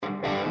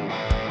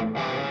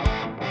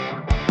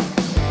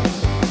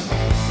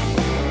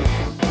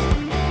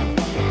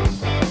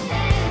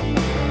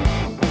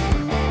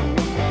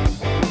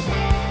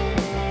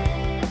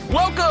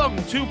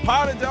to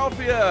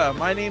Podadelphia.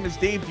 My name is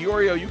Dave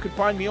Diorio. You can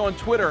find me on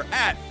Twitter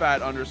at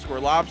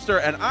 @fat_lobster,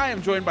 and I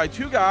am joined by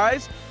two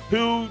guys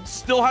who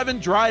still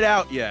haven't dried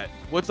out yet.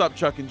 What's up,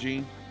 Chuck and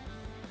Gene?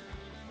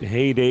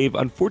 Hey, Dave.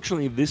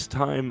 Unfortunately, this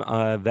time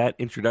that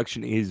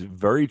introduction is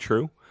very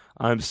true.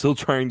 I'm still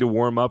trying to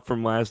warm up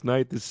from last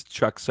night. This is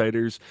Chuck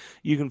Siders.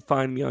 You can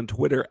find me on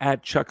Twitter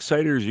at Chuck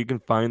Siders. You can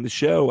find the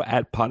show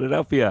at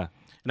Podadelphia.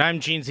 And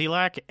I'm Gene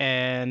Zelak,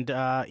 and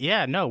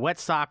wet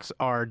socks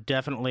are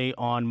definitely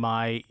in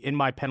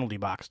my penalty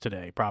box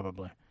today,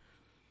 probably.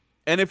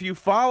 And if you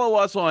follow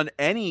us on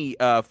any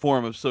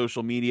form of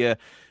social media,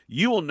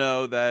 you will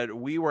know that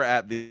we were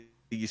at the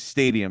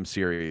Stadium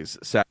Series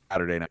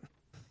Saturday night.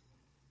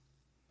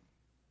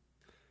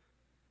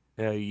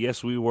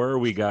 Yes, we were.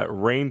 We got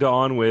rained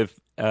on with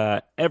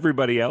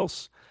everybody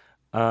else.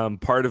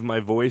 Part of my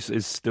voice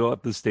is still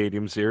at the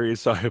Stadium Series,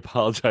 so I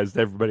apologize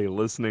to everybody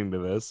listening to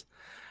this.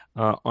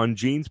 On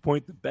Gene's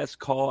point, the best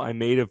call I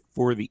made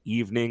for the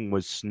evening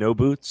was snow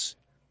boots.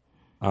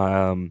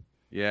 I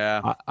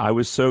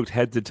was soaked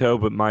head to toe,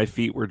 but my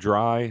feet were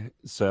dry.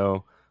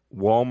 So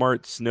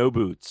Walmart snow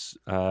boots.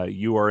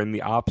 You are in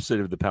the opposite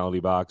of the penalty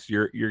box.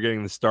 You're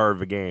getting the star of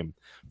the game.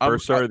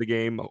 First star of the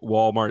game,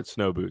 Walmart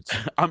snow boots.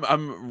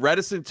 I'm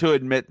reticent to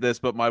admit this,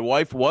 but my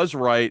wife was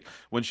right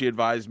when she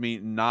advised me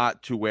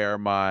not to wear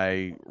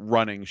my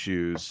running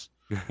shoes,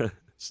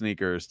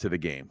 sneakers to the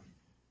game.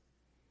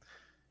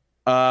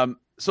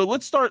 So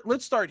let's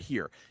start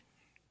here.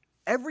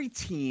 Every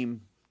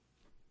team,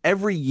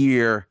 every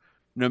year,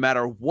 no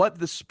matter what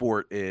the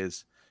sport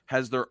is,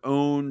 has their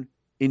own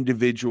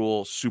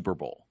individual Super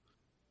Bowl.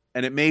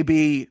 And it may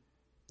be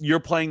you're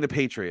playing the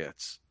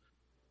Patriots,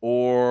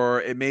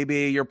 or it may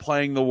be you're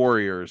playing the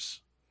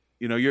Warriors.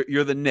 You know,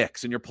 you're the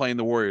Knicks and you're playing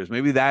the Warriors.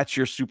 Maybe that's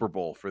your Super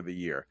Bowl for the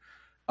year.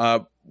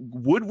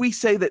 Would we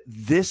say that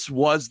this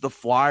was the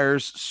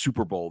Flyers'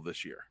 Super Bowl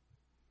this year?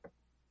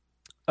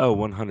 Oh,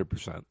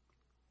 100%.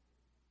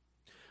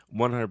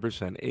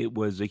 100%. It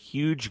was a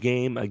huge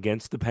game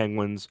against the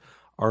Penguins,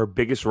 our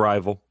biggest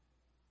rival.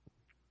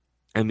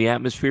 And the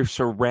atmosphere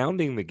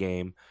surrounding the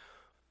game,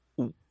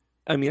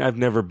 I mean, I've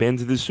never been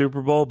to the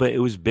Super Bowl, but it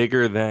was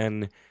bigger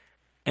than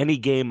any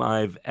game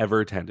I've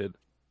ever attended.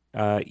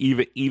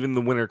 Even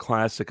the Winter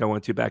Classic I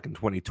went to back in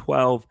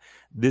 2012,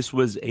 this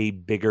was a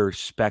bigger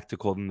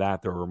spectacle than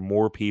that. There were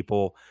more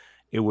people.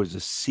 It was a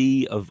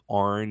sea of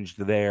orange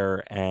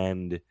there,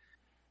 and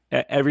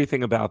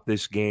everything about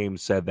this game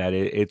said that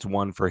it's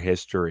one for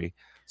history.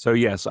 So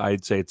yes,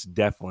 I'd say it's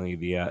definitely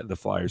the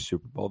Flyers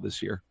Super Bowl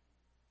this year.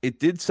 It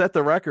did set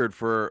the record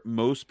for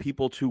most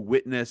people to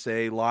witness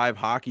a live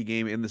hockey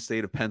game in the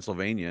state of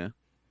Pennsylvania.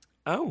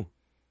 Oh,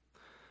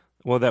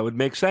 well, that would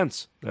make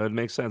sense. I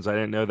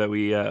didn't know that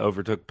we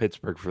overtook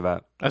Pittsburgh for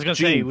that. I was going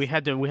to say we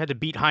had to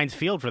beat Heinz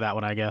Field for that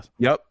one, I guess.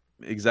 Yep,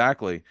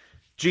 exactly.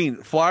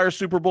 Gene, Flyers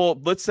Super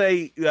Bowl. Let's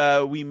say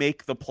we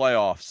make the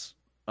playoffs.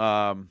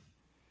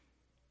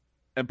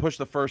 And push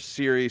the first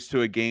series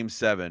to a Game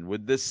 7,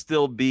 would this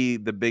still be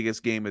the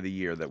biggest game of the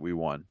year that we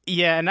won?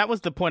 Yeah, and that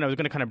was the point I was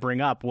going to kind of bring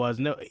up was,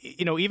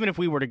 even if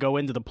we were to go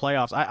into the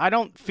playoffs, I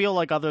don't feel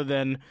like other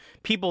than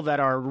people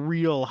that are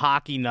real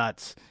hockey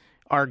nuts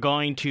are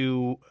going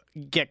to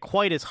get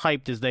quite as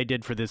hyped as they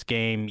did for this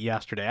game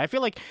yesterday. I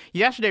feel like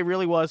yesterday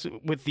really was,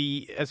 with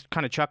the, as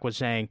kind of Chuck was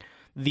saying,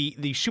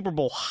 the Super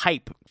Bowl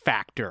hype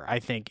factor, I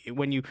think.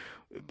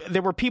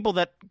 There were people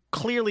that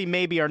clearly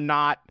maybe are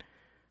not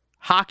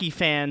hockey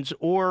fans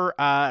or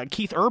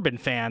Keith Urban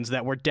fans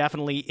that were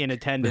definitely in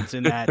attendance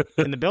in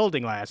the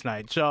building last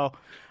night. So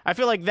I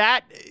feel like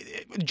that,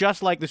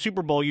 just like the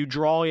Super Bowl, you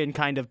draw in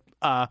kind of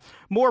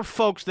more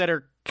folks that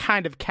are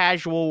kind of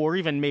casual or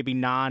even maybe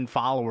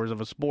non-followers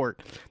of a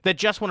sport that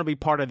just want to be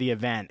part of the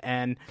event.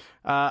 And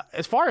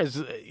as far as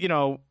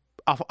a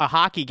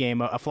hockey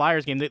game, a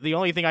Flyers game, the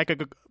only thing I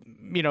could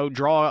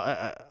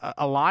draw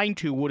a line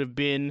to would have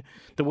been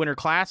the Winter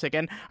Classic.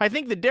 And I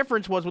think the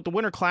difference was with the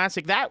Winter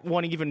Classic, that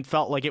one even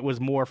felt like it was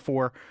more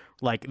for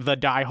like the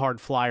diehard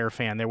Flyer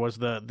fan. There was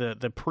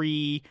the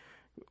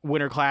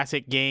pre-Winter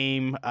Classic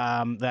game,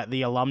 that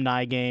the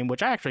alumni game,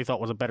 which I actually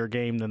thought was a better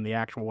game than the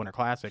actual Winter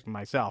Classic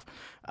myself.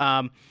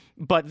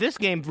 But this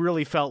game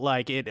really felt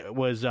like it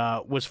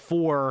was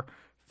for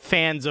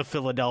fans of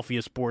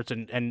Philadelphia sports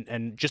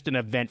and just an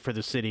event for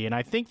the city. And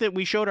I think that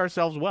we showed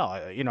ourselves well.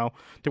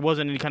 There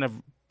wasn't any kind of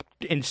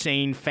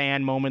insane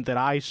fan moment that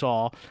I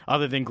saw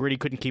other than Gritty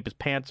couldn't keep his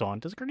pants on.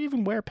 Does Gritty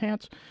even wear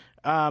pants?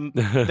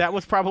 That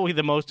was probably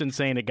the most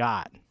insane it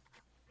got.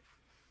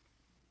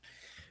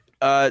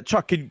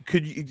 Chuck,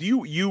 could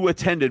you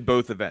attended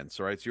both events,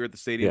 right? So you're at the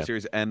Stadium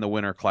Series and the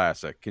Winter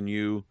Classic. Can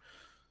you,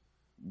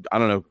 I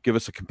don't know, give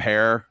us a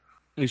compare?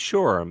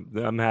 Sure,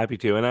 I'm happy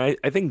to. And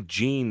I think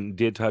Gene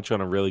did touch on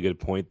a really good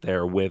point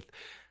there with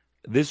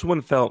this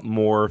one felt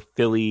more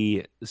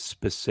Philly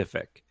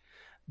specific.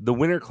 The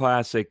Winter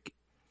Classic,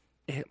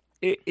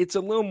 it's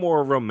a little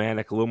more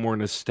romantic, a little more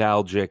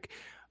nostalgic,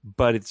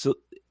 but it's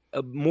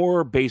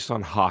more based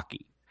on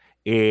hockey.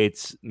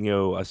 It's,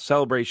 a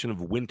celebration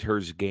of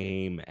Winter's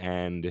game,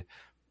 and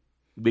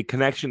the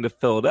connection to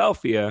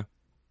Philadelphia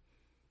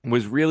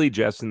was really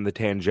just in the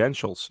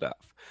tangential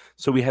stuff.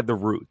 So we had the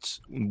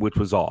Roots, which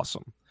was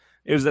awesome.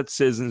 It was at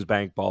Citizens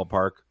Bank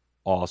Ballpark,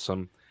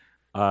 awesome.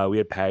 We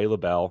had Patti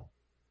LaBelle,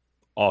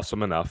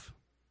 awesome enough.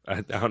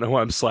 I don't know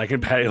why I'm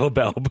slacking Patti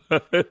LaBelle,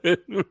 but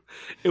it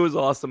was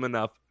awesome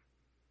enough.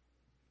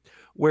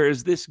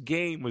 Whereas this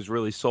game was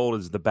really sold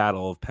as the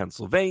Battle of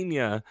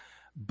Pennsylvania,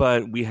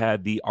 but we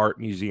had the art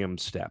museum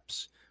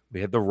steps. We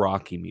had the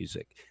Rocky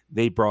music.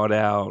 They brought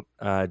out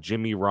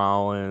Jimmy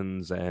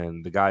Rollins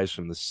and the guys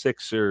from the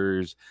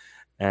Sixers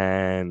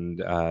and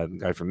the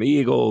guy from the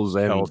Eagles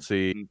and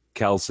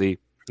Kelsey.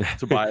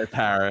 Tobias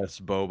Harris,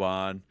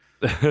 Boban.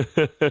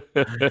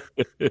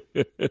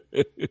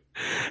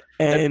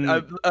 and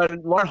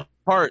Lauren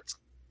Hart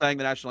sang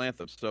the national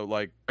anthem. So,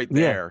 like, right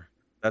there,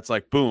 that's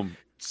like, boom,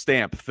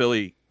 stamp,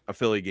 a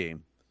Philly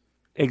game.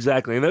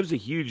 Exactly. And that was a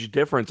huge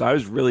difference. I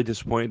was really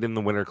disappointed in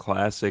the Winter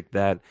Classic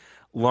that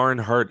Lauren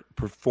Hart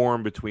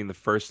performed between the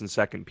first and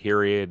second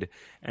period,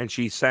 and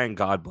she sang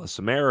God Bless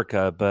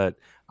America, but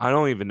I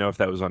don't even know if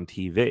that was on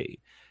TV.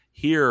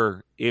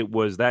 Here, it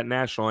was that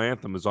national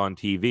anthem was on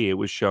TV. It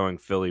was showing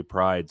Philly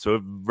pride. So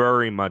it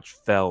very much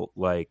felt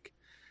like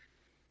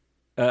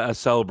a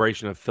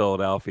celebration of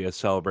Philadelphia, a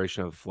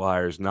celebration of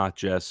Flyers, not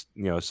just,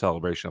 a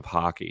celebration of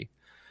hockey.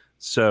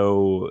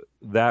 So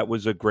that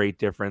was a great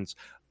difference.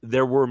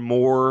 There were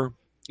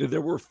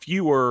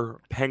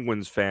fewer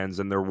Penguins fans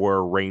than there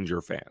were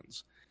Ranger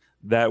fans.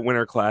 That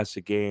Winter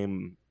Classic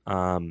game,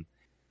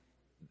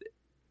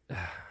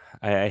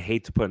 I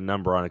hate to put a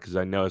number on it because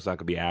I know it's not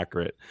going to be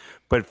accurate,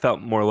 but it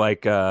felt more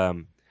like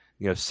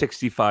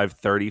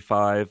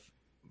 65-35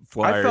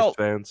 Flyers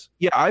fans.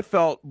 Yeah, I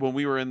felt when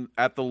we were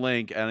at the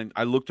link and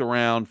I looked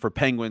around for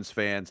Penguins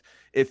fans,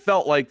 it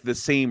felt like the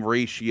same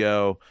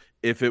ratio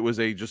if it was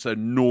just a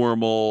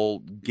normal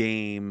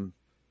game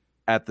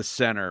at the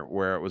center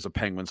where it was a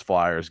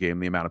Penguins-Flyers game,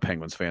 the amount of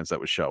Penguins fans that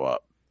would show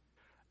up.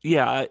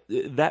 Yeah,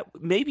 that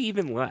maybe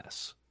even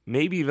less. I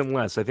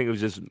think it was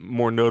just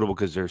more notable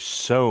because there's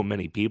so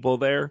many people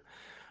there.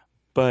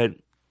 But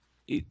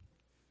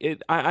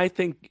I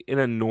think in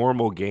a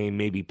normal game,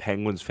 maybe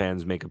Penguins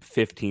fans make up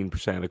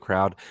 15% of the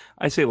crowd.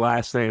 I say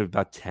last night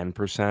about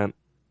 10%.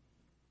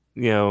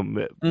 Yeah,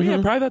 probably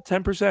about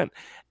 10%.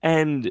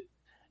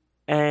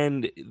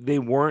 And they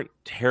weren't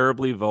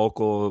terribly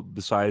vocal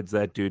besides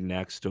that dude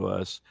next to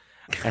us.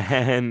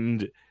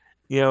 And,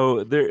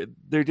 I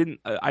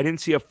didn't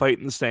see a fight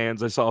in the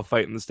stands. I saw a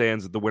fight in the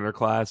stands at the Winter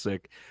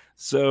Classic.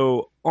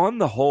 So on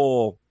the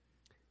whole,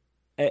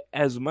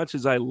 as much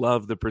as I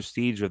love the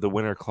prestige of the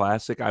Winter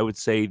Classic, I would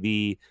say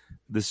the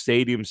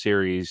Stadium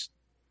Series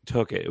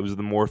took it. It was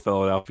the more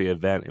Philadelphia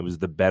event. It was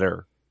the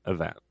better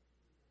event.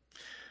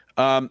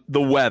 The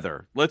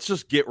weather. Let's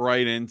just get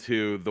right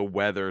into the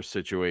weather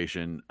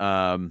situation.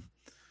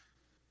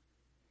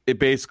 It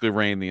basically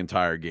rained the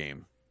entire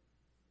game.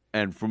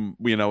 And from,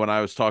 when I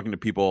was talking to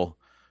people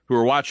who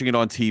were watching it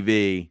on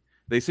TV,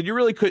 they said you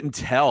really couldn't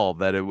tell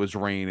that it was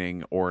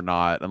raining or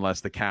not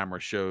unless the camera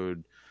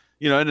showed,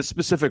 in a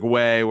specific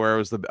way where it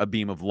was a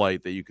beam of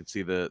light that you could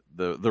see the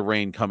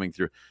rain coming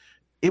through.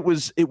 It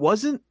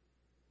wasn't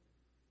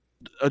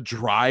a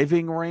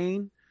driving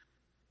rain,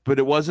 but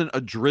it wasn't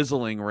a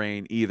drizzling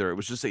rain either. It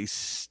was just a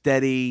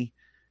steady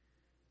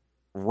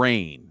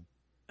rain.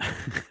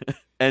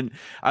 And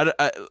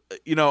I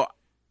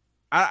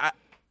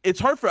it's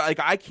hard for,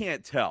 I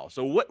can't tell.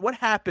 So what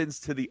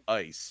happens to the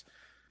ice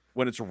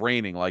when it's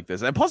raining like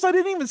this? And plus I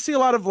didn't even see a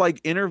lot of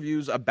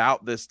interviews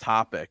about this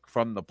topic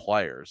from the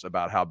players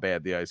about how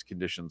bad the ice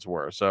conditions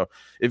were. So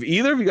if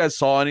either of you guys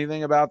saw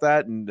anything about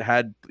that and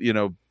had,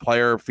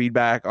 player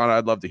feedback on it,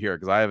 I'd love to hear it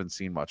because I haven't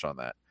seen much on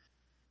that.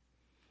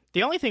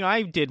 The only thing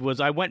I did was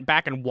I went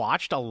back and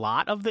watched a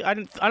lot of I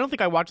don't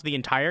think I watched the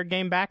entire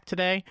game back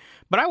today,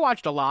 but I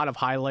watched a lot of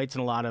highlights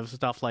and a lot of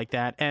stuff like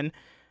that. And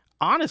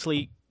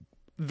honestly,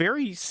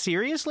 very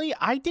seriously,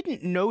 I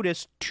didn't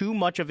notice too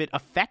much of it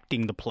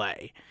affecting the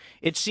play.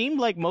 It seemed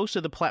like most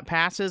of the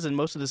passes and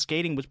most of the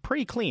skating was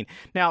pretty clean.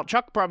 Now,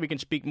 Chuck probably can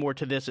speak more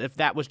to this if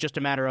that was just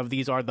a matter of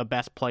these are the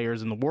best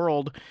players in the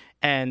world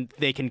and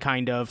they can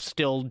kind of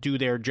still do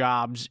their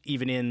jobs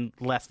even in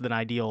less than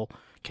ideal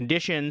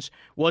conditions.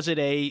 Was it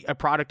a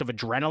product of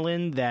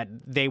adrenaline that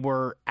they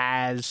were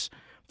as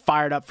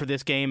fired up for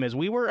this game as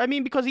we were? I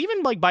mean, because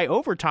even by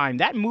overtime,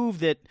 that move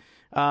that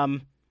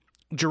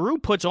Giroux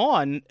puts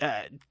on,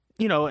 at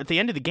the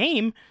end of the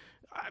game,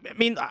 I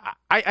mean,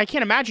 I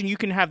can't imagine you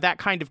can have that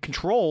kind of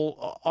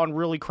control on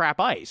really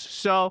crap ice.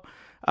 So,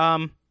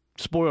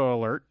 spoiler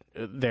alert,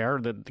 there,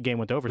 the game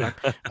went to overtime.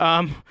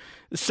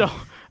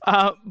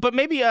 But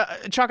maybe,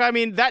 Chuck, I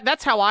mean,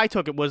 that's how I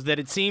took it, was that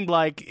it seemed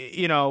like,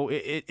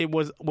 it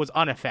was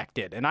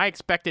unaffected. And I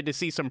expected to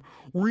see some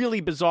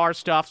really bizarre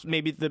stuff.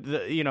 Maybe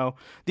the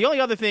only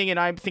other thing, and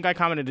I think I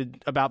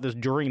commented about this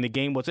during the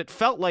game, was it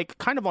felt like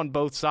kind of on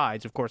both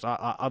sides, of course,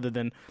 other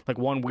than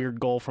one weird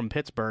goal from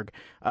Pittsburgh.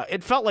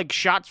 It felt like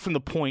shots from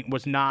the point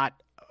was not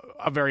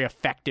a very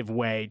effective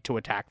way to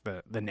attack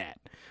the net.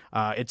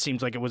 It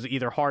seems like it was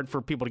either hard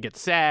for people to get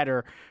set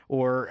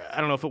or I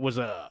don't know if it was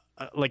a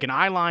like an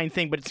eye line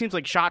thing, but it seems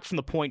like shots from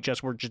the point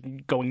were just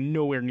going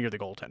nowhere near the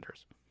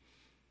goaltenders.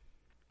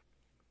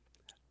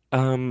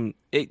 A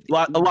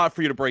lot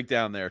for you to break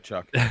down there,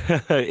 Chuck.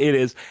 It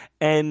is.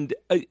 And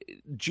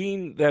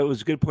Gene, that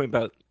was a good point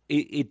about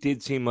it. It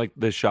did seem like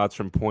the shots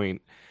from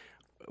point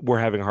were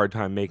having a hard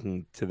time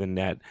making to the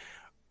net.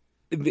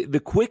 The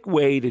quick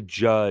way to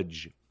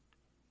judge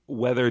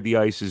whether the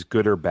ice is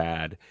good or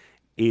bad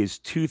is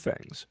two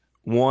things.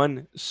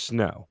 One,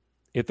 snow.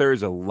 If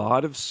there's a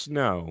lot of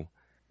snow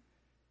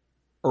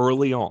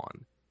early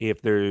on,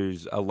 if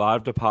there's a lot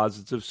of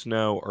deposits of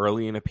snow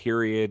early in a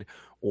period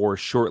or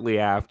shortly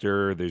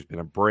after there's been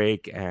a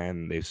break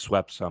and they've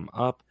swept some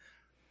up,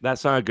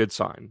 that's not a good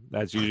sign.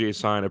 That's usually a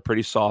sign of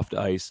pretty soft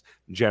ice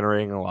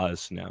generating a lot of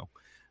snow.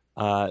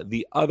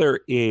 The other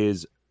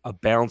is a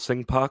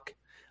bouncing puck.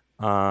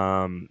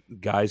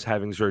 Guys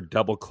having sort of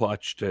double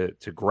clutch to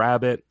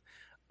grab it.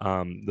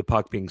 The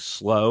puck being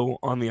slow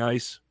on the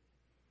ice.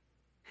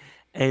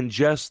 And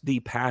just the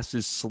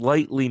passes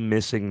slightly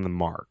missing the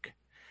mark.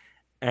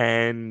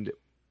 And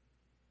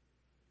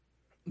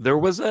there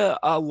was a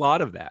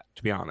lot of that,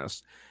 to be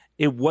honest.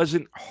 It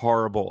wasn't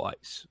horrible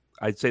ice.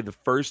 I'd say the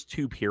first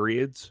two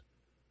periods,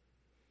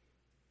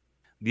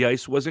 the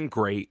ice wasn't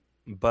great,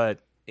 but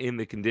in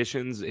the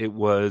conditions, it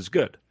was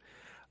good.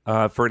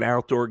 For an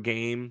outdoor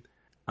game,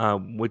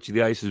 which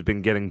the ice has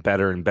been getting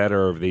better and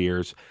better over the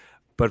years,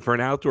 but for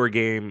an outdoor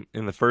game,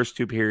 in the first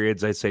two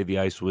periods, I'd say the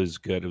ice was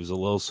good. It was a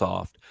little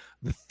soft.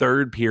 The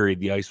third period,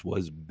 the ice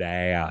was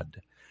bad.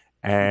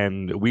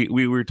 And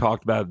we were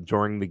talked about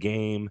during the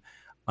game.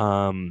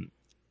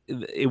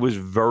 It was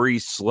very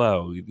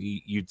slow.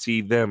 You'd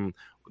see them.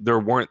 There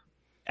weren't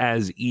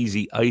as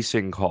easy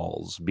icing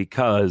calls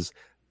because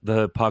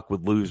the puck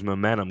would lose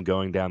momentum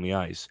going down the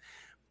ice.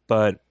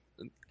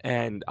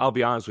 And I'll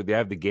be honest with you, I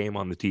have the game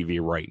on the TV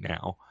right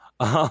now.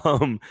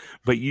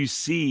 But you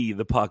see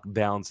the puck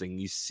bouncing.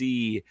 You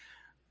see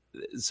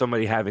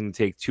somebody having to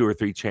take 2 or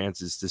 3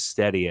 chances to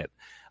steady it.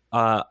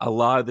 A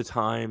lot of the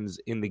times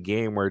in the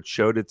game where it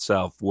showed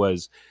itself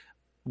was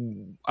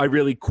I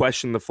really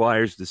questioned the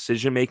Flyers'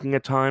 decision-making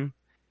at time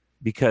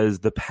because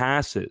the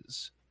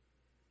passes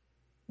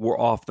were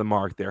off the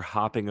mark. They're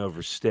hopping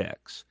over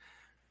sticks.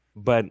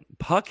 But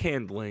puck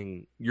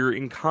handling, you're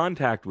in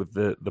contact with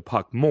the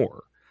puck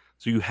more.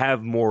 So you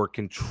have more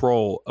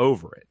control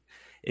over it.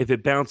 If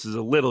it bounces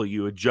a little,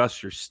 you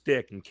adjust your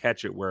stick and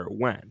catch it where it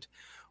went.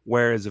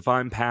 Whereas if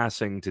I'm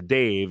passing to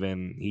Dave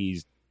and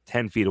he's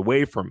 10 feet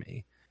away from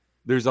me,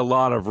 there's a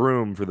lot of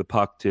room for the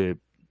puck to,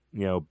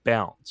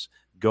 bounce,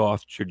 go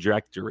off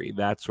trajectory,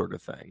 that sort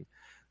of thing.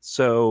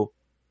 So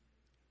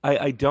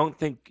I don't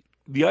think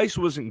the ice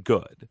wasn't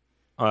good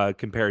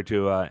compared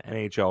to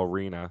NHL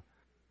arena,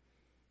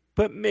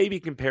 but maybe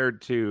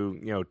compared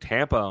to,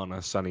 Tampa on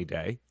a sunny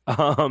day,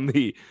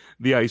 the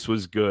ice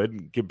was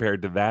good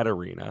compared to that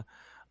arena.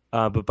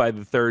 But by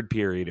the third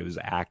period, it was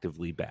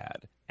actively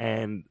bad.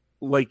 And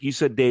like you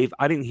said, Dave,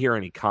 I didn't hear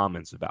any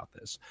comments about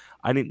this.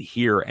 I didn't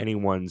hear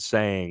anyone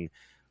saying,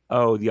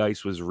 oh, the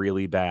ice was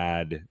really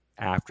bad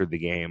after the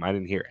game. I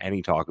didn't hear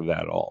any talk of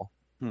that at all.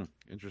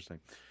 Interesting.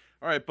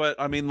 All right,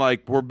 but I mean,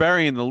 like, we're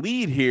burying the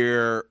lead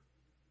here.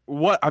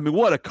 What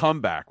a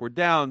comeback. We're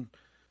down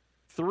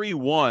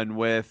 3-1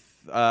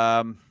 with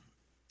I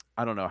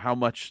don't know how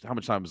much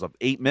time was left.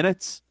 8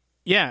 minutes.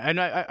 Yeah,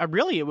 and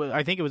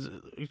I think it was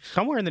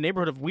somewhere in the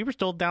neighborhood of, we were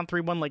still down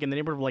 3-1, like in the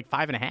neighborhood of like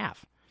 5.5.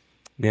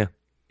 Yeah.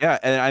 Yeah,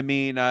 and I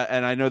mean,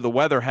 and I know the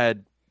weather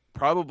had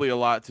probably a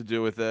lot to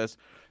do with this.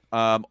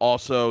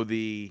 Also,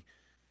 the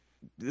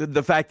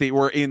fact that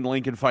we're in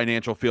Lincoln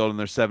Financial Field and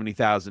there's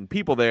 70,000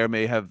 people there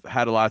may have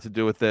had a lot to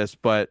do with this.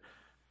 But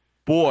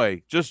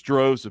boy, just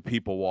droves of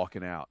people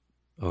walking out.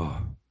 Oh,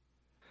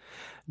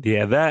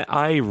 yeah, that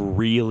I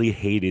really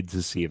hated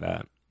to see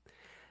that.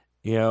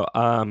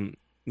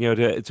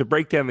 To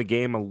break down the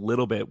game a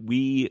little bit,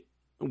 we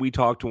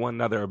talked to one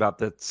another about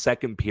the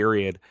second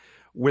period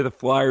where the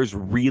Flyers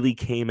really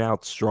came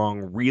out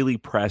strong, really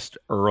pressed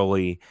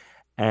early.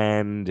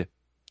 And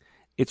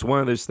it's one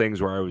of those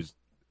things where I was,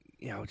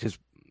 just,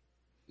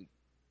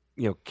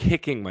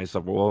 kicking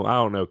myself. Well, I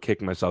don't know,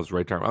 kicking myself is the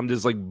right term. I'm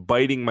just like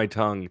biting my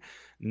tongue,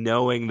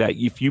 knowing that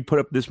if you put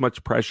up this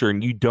much pressure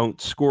and you don't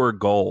score a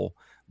goal,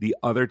 the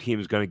other team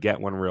is going to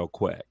get one real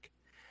quick.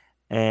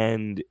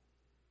 And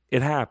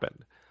it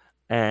happened.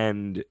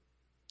 And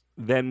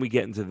then we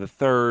get into the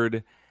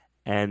third,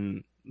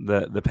 and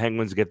the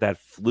Penguins get that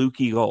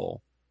fluky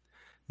goal.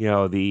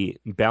 The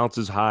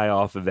bounces high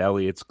off of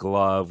Elliott's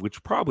glove,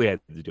 which probably had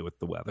to do with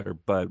the weather,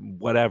 but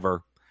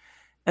whatever.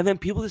 And then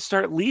people just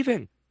start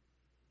leaving.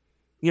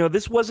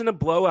 This wasn't a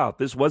blowout.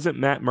 This wasn't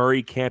Matt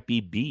Murray can't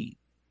be beat.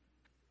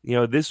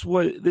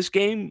 This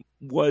game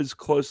was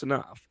close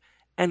enough.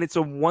 And it's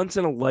a once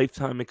in a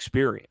lifetime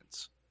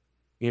experience.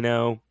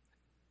 And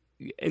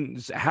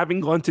having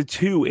gone to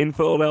 2 in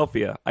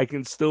Philadelphia, I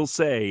can still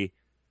say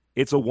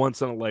it's a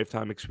once in a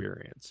lifetime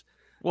experience.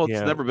 Well,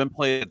 it's never been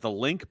played at the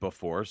Link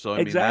before, so I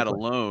mean that Exactly.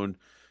 alone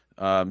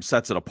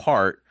sets it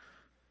apart.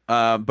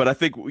 But I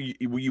think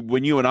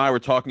when you and I were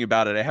talking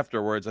about it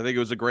afterwards, I think it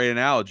was a great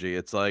analogy.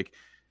 It's like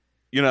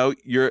you know,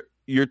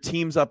 your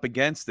team's up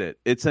against it.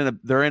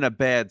 They're in a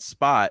bad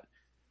spot.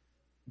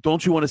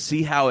 Don't you want to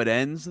see how it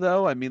ends,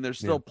 though? I mean, there's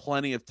still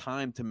plenty of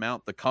time to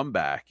mount the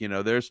comeback. You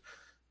know,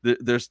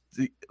 you're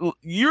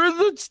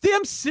the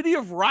damn city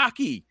of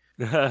Rocky.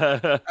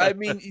 I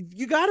mean,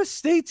 you got to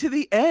stay to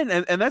the end,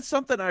 and that's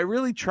something I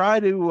really try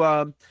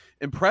to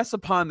impress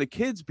upon the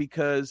kids,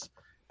 because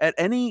at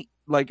in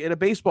a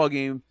baseball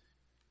game,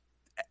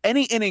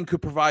 any inning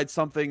could provide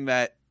something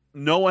that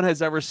no one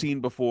has ever seen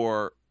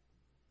before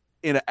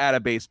at a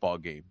baseball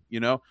game,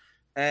 you know.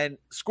 And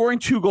scoring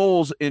 2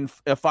 goals in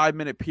a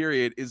 5-minute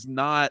period is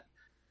not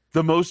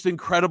the most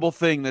incredible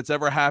thing that's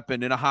ever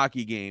happened in a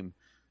hockey game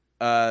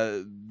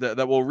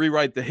that will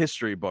rewrite the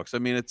history books. I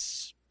mean,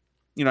 it's,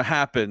 you know,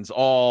 happens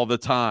all the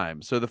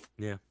time. So the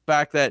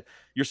fact that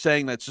you're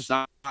saying that's just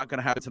not going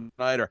to happen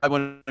tonight, or I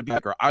want to be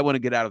back, or I want to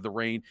get out of the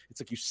rain. It's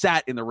like you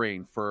sat in the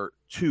rain for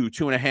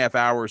 2.5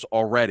 hours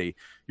already.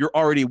 You're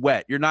already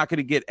wet. You're not going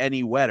to get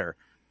any wetter.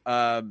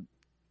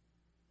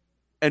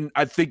 And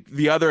I think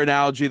the other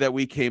analogy that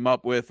we came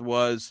up with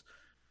was,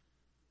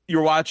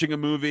 you're watching a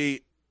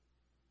movie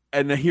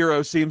and the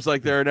hero seems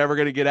like they're never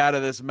going to get out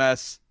of this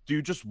mess. Do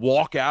you just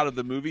walk out of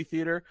the movie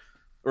theater?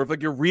 Or if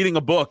like you're reading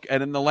a book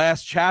and in the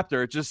last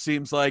chapter, it just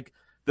seems like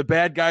the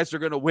bad guys are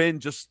going to win,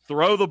 just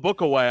throw the book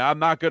away. I'm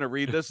not going to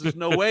read this. There's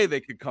no way they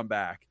could come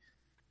back.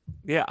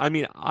 Yeah, I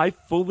mean, I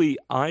fully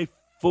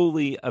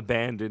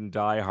abandoned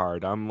Die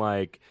Hard. I'm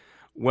like,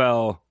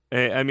 well,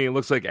 I mean, it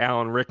looks like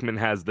Alan Rickman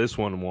has this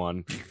one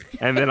won.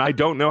 And then I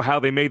don't know how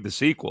they made the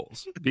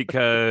sequels,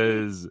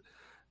 because,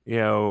 you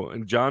know,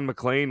 John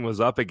McClane was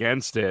up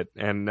against it.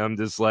 And I'm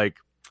just like,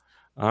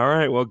 all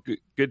right, well,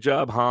 good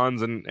job,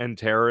 Hans and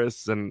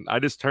terrorists. And I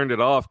just turned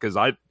it off because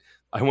I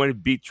want to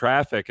beat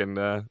traffic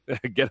and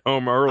get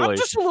home early. I'm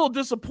just a little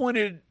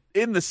disappointed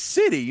in the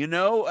city, you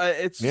know.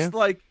 It's just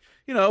like,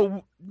 you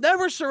know,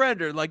 never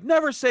surrender, like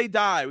never say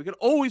die. We can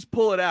always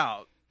pull it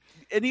out.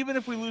 And even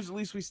if we lose, at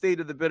least we stayed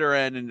to the bitter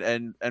end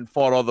and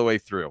fought all the way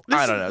through.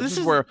 I don't know. This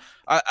is where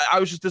I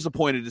was just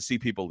disappointed to see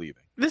people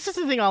leaving. This is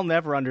the thing I'll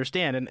never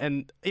understand.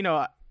 And you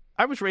know,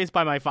 I was raised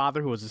by my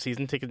father, who was a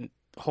season ticket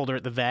holder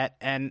at the Vet.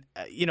 And,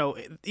 you know,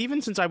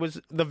 even since I was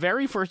the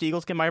very first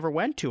Eagles game I ever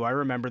went to, I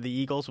remember the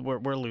Eagles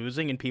were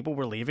losing and people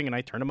were leaving. And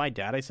I turned to my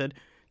dad. I said,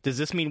 does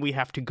this mean we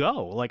have to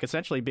go? Like,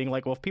 essentially being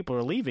like, well, if people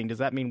are leaving, does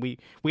that mean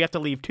we have to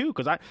leave too?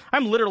 Because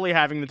I'm literally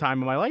having the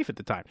time of my life at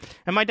the time.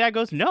 And my dad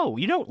goes, no,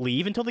 you don't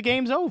leave until the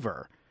game's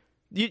over.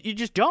 You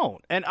just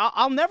don't. And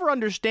I'll never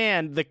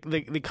understand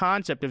the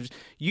concept of,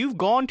 you've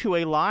gone to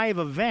a live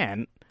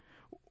event.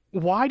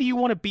 Why do you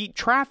want to beat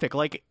traffic?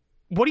 Like,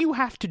 what do you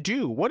have to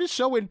do? What is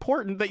so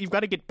important that you've got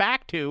to get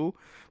back to?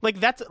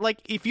 Like, that's like,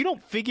 if you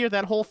don't figure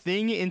that whole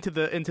thing into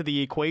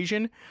the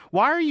equation,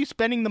 why are you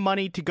spending the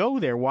money to go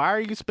there? Why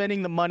are you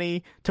spending the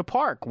money to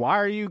park? Why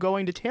are you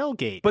going to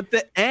tailgate? But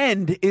the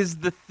end is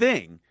the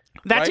thing.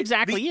 That's right?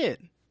 Exactly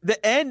it.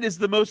 The end is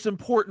the most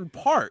important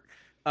part.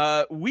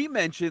 We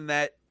mentioned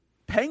that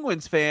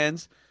Penguins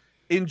fans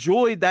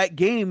enjoyed that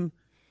game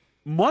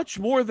much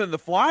more than the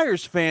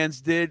Flyers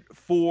fans did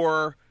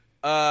for,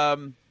 I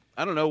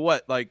don't know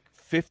what, like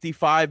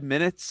 55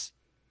 minutes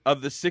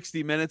of the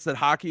 60 minutes that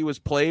hockey was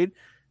played,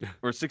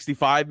 or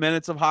 65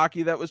 minutes of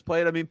hockey that was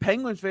played. I mean,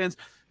 Penguins fans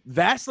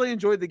vastly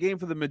enjoyed the game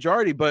for the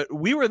majority, but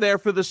we were there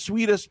for the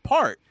sweetest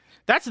part.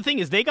 That's the thing,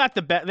 is they got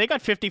they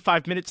got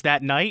 55 minutes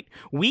that night.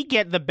 We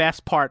get the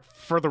best part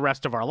for the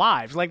rest of our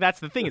lives. Like, that's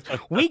the thing, is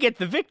we get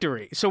the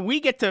victory. So we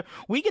get to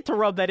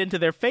rub that into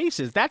their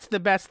faces. That's the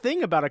best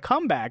thing about a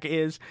comeback,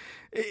 is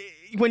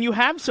when you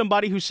have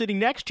somebody who's sitting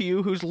next to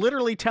you who's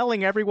literally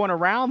telling everyone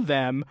around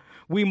them,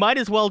 we might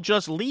as well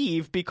just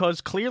leave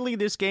because clearly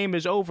this game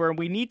is over and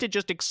we need to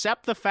just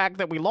accept the fact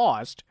that we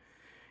lost.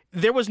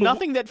 There was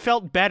nothing that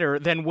felt better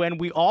than when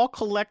we all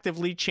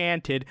collectively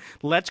chanted,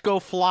 "Let's go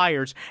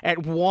Flyers,"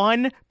 at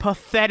one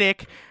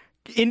pathetic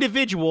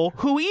individual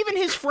who, even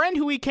his friend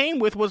who he came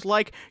with, was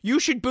like, "You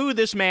should boo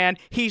this man.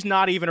 He's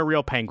not even a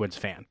real Penguins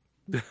fan."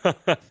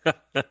 But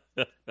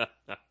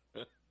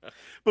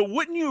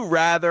wouldn't you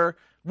rather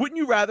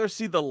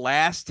see the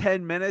last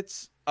 10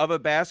 minutes of a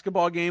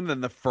basketball game than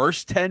the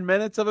first 10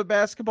 minutes of a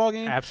basketball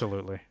game?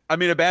 Absolutely. I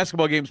mean, a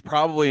basketball game is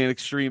probably an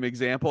extreme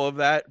example of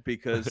that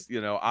because, you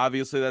know,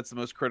 obviously that's the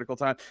most critical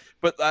time.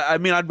 But I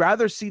mean, I'd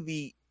rather see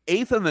the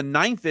 8th and the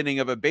 9th inning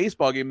of a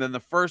baseball game than the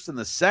first and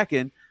the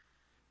second.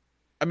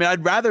 I mean,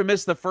 I'd rather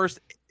miss the first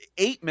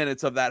 8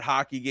 minutes of that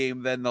hockey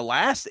game than the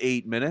last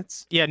 8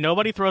 minutes. Yeah,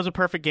 nobody throws a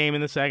perfect game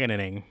in the second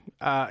inning.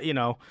 You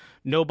know,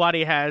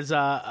 nobody has,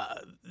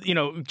 you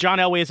know, John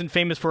Elway isn't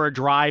famous for a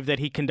drive that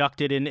he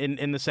conducted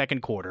in the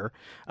second quarter.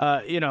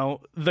 You know,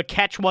 the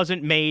catch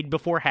wasn't made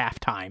before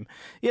halftime.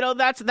 You know,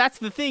 that's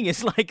the thing.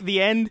 It's like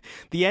the end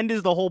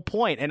is the whole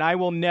point. And I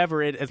will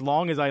never, as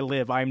long as I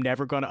live, I'm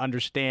never going to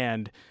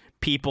understand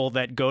people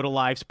that go to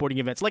live sporting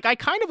events. Like, I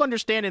kind of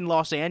understand in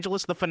Los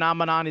Angeles the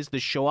phenomenon is the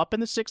show up in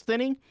the 6th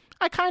inning.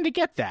 I kind of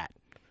get that.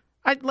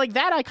 I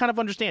kind of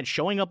understand,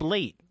 showing up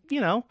late.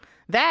 You know,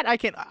 that I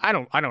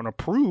don't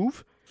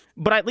approve,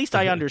 but at least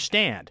I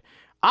understand.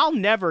 I'll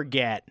never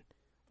get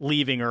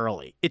leaving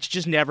early. It's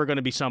just never going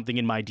to be something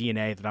in my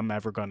DNA that I'm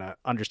ever going to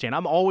understand.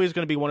 I'm always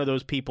going to be one of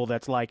those people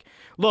that's like,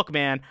 look,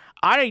 man,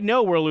 I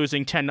know we're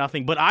losing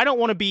 10-0, but I don't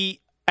want to be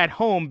at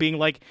home being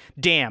like,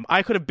 damn,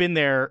 I could have been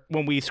there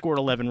when we scored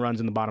 11 runs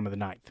in the bottom of the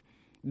ninth.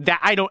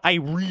 I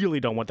really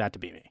don't want that to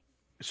be me.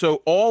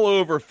 So all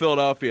over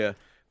Philadelphia,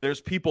 there's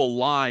people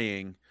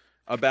lying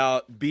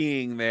about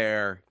being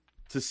there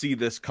to see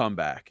this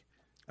comeback.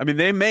 I mean,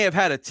 they may have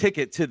had a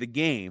ticket to the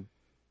game.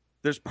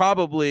 There's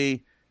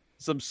probably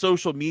some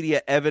social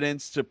media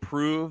evidence to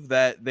prove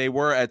that they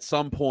were at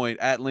some point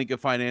at Lincoln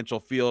Financial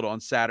Field on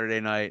Saturday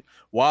night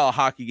while a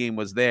hockey game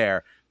was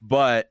there,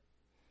 but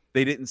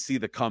they didn't see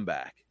the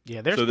comeback.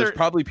 Yeah, there's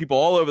probably people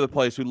all over the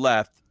place who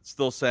left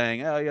still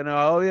saying, oh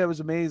yeah, it was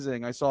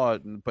amazing, I saw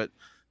it, but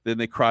then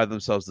they cry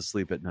themselves to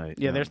sleep at night.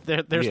 Yeah, there's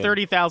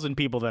 30,000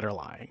 people that are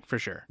lying for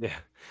sure. Yeah,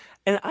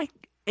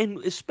 and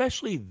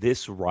especially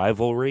this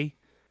rivalry.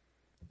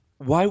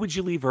 Why would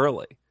you leave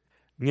early?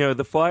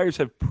 The Flyers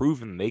have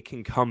proven they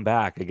can come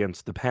back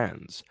against the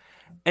Pens.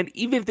 And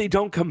even if they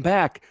don't come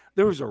back,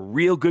 there was a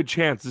real good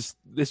chance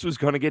this was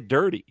going to get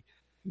dirty.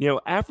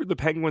 After the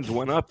Penguins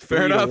went up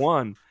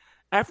 3-1,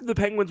 after the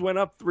Penguins went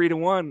up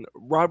 3-1,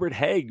 Robert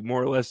Haig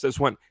more or less just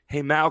went,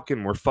 hey,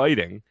 Malkin, we're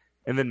fighting.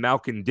 And then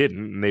Malkin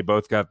didn't, and they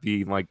both got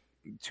the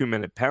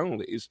 2-minute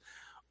penalties.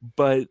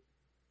 But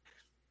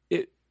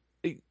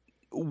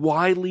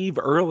why leave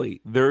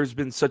early? There's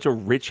been such a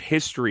rich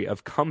history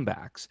of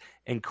comebacks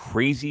and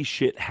crazy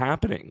shit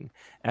happening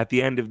at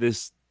the end of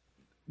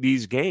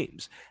these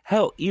games.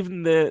 Hell,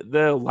 even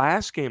the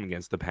last game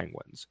against the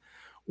Penguins,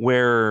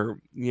 where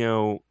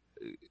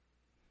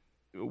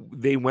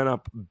they went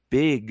up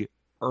big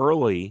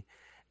early,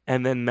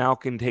 and then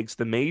Malkin takes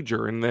the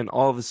major, and then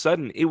all of a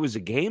sudden it was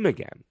a game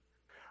again.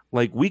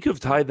 We could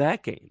have tied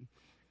that game.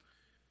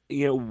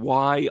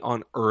 Why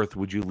on earth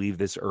would you leave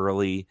this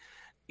early?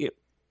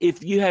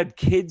 If you had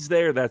kids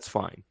there, that's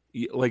fine.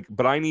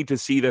 But I need to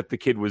see that the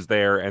kid was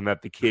there and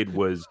that the kid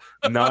was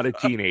not a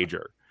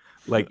teenager.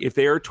 If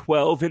they are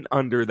 12 and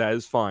under, that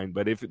is fine.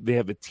 But if they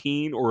have a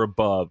teen or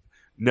above,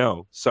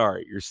 no,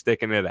 sorry, you're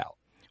sticking it out.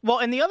 Well,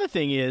 and the other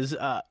thing is,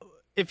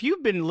 if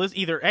you've been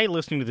either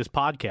listening to this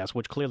podcast,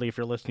 which clearly if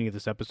you're listening to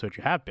this episode,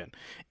 you have been,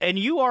 and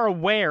you are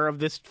aware of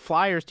this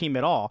Flyers team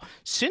at all,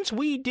 since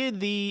we did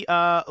the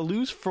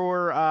lose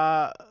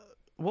for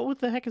what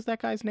the heck is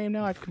that guy's name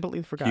now? I've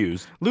completely forgotten.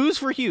 Hughes. Lose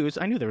for Hughes.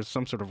 I knew there was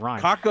some sort of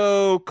rhyme.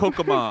 Kako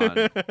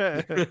Kokoman.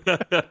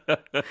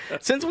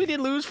 Since we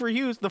did lose for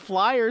Hughes, the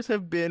Flyers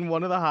have been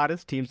one of the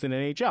hottest teams in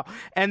NHL.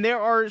 And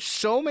there are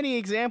so many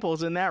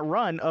examples in that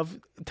run of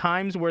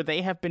times where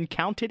they have been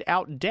counted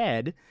out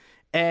dead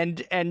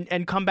and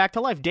come back to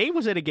life. Dave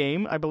was at a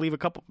game, I believe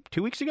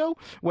 2 weeks ago,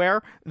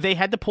 where they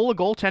had to pull a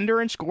goaltender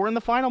and score in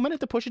the final minute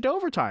to push it to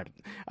overtime.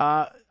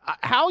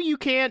 How you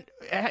can't,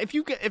 if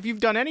you've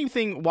done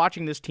anything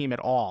watching this team at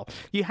all,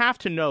 you have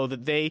to know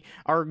that they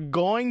are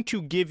going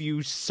to give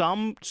you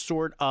some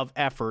sort of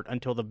effort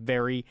until the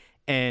very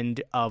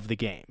end of the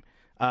game.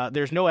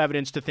 There's no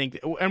evidence to think,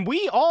 and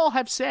we all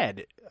have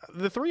said,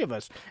 the three of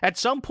us, at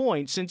some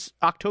point since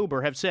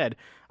October have said,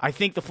 I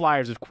think the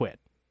Flyers have quit.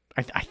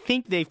 I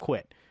think they've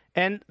quit,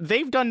 and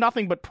they've done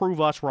nothing but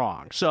prove us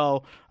wrong.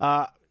 So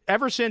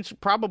ever since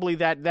probably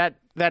that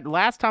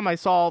last time I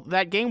saw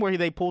that game where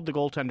they pulled the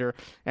goaltender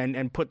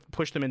and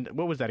pushed them in,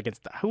 what was that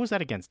against? Who was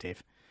that against,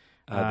 Dave?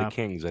 The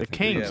Kings. The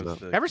Kings.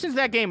 Ever since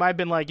that game, I've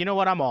been like, you know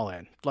what? I'm all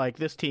in.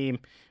 This team,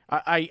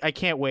 I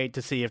can't wait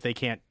to see if they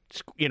can't,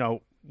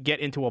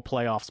 get into a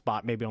playoff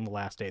spot maybe on the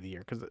last day of the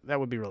year, because that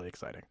would be really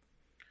exciting.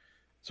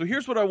 So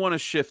here's what I want to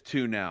shift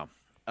to now.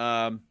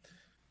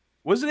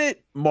 Wasn't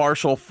it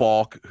Marshall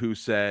Faulk who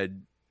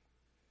said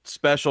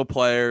special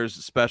players,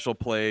 special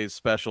plays,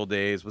 special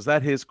days? Was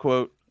that his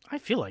quote? I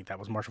feel like that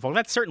was Marshall Faulk.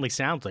 That certainly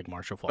sounds like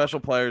Marshall Faulk. Special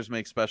players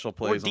make special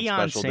plays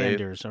on special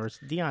days. Or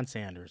Deion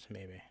Sanders,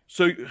 maybe.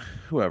 So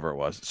whoever it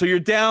was. So you're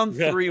down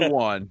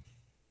 3-1.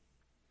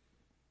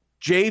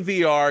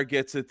 JVR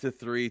gets it to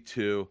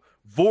 3-2.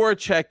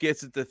 Voracek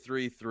gets it to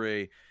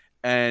 3-3.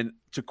 And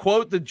to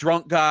quote the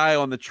drunk guy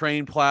on the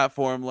train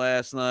platform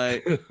last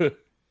night,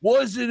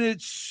 wasn't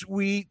it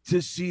sweet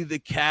to see the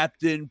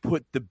captain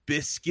put the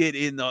biscuit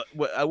in the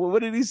what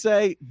did he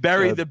say?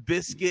 Bury the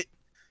biscuit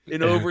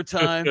in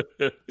overtime.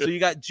 So you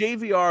got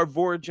JVR,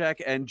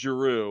 Voracek, and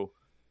Giroux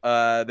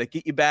that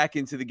get you back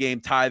into the game,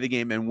 tie the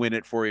game, and win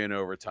it for you in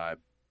overtime.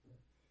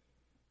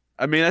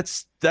 I mean,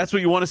 that's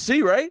what you want to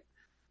see, right?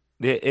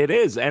 It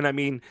is, and I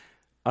mean,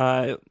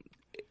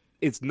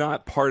 it's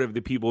not part of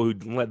the people who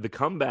led the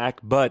comeback,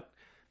 but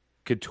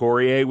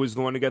Couturier was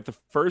the one who got the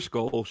first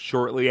goal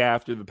shortly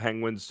after the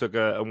Penguins took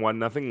a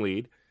 1-0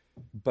 lead.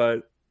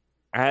 But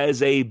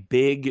as a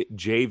big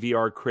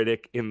JVR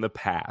critic in the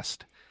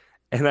past,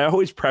 and I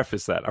always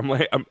preface that,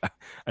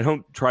 I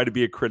don't try to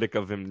be a critic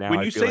of him now.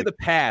 When you say the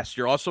past,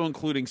 you're also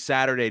including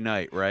Saturday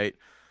night, right?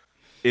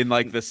 In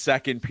the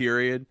second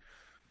period.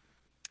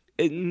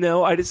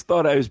 No, I just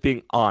thought I was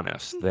being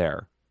honest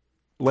there.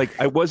 Like,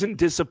 I wasn't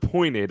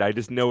disappointed. I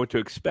just know what to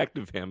expect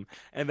of him.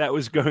 And that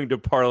was going to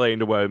parlay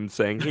into what I'm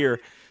saying here.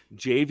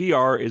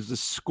 JVR is a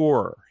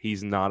scorer.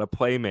 He's not a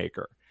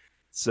playmaker.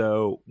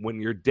 So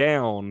when you're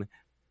down,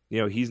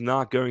 he's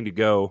not going to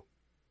go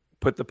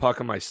put the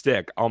puck on my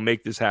stick. I'll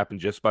make this happen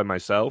just by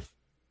myself.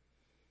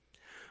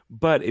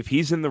 But if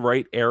he's in the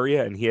right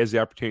area and he has the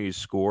opportunity to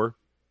score,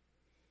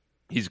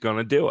 he's going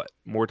to do it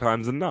more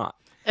times than not.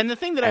 And the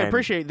thing that I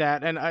appreciate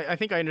that, and I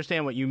think I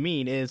understand what you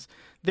mean, is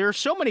there are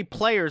so many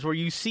players where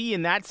you see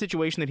in that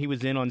situation that he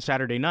was in on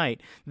Saturday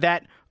night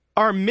that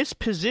are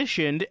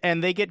mispositioned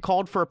and they get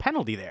called for a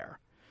penalty there.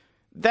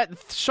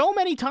 That so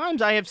many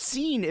times I have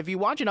seen, if you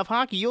watch enough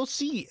hockey, you'll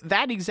see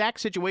that exact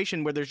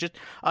situation where there's just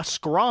a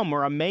scrum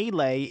or a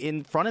melee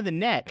in front of the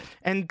net,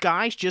 and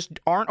guys just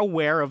aren't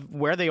aware of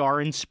where they are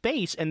in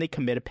space, and they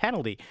commit a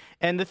penalty.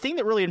 And the thing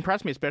that really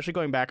impressed me, especially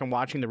going back and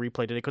watching the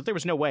replay today, because there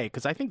was no way,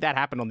 because I think that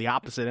happened on the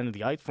opposite end of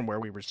the ice from where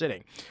we were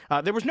sitting.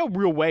 There was no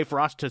real way for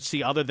us to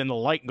see other than the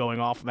light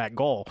going off of that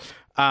goal.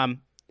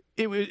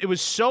 It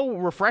was so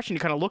refreshing to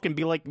kind of look and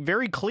be like,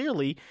 very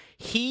clearly,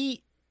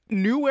 he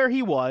knew where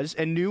he was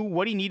and knew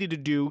what he needed to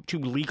do to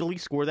legally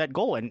score that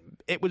goal. And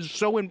it was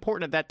so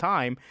important at that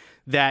time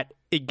that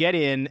it get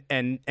in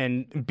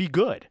and be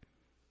good.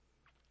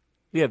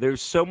 Yeah, there's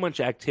so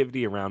much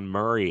activity around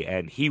Murray,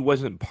 and he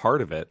wasn't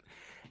part of it.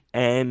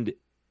 And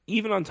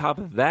even on top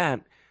of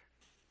that,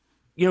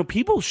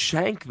 people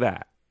shank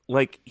that.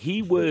 Like,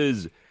 he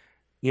was,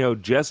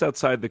 just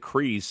outside the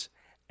crease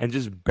and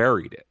just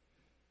buried it.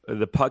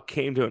 The puck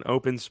came to an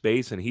open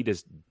space, and he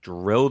just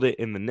drilled it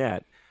in the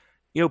net.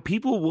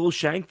 People will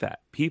shank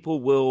that.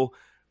 People will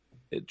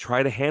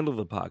try to handle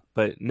the puck.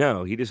 But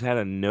no, he just had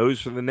a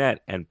nose for the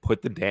net and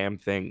put the damn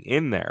thing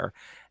in there.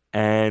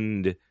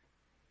 And,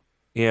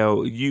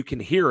 you can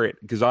hear it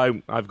because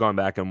I've gone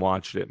back and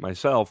watched it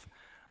myself.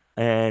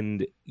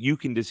 And you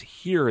can just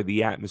hear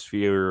the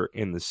atmosphere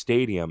in the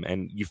stadium.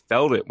 And you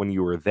felt it when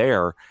you were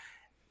there.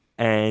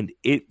 And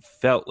it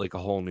felt like a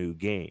whole new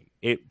game.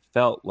 It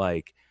felt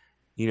like,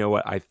 you know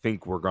what, I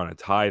think we're going to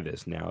tie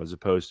this now, as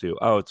opposed to,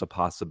 oh, it's a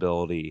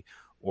possibility,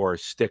 or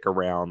stick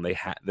around.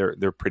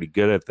 They're pretty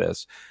good at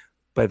this.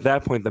 But at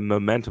that point, the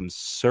momentum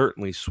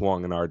certainly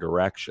swung in our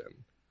direction.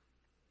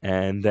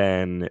 And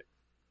then,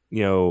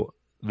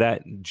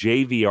 that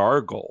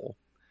JVR goal,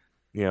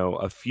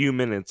 a few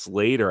minutes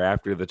later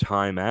after the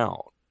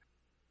timeout,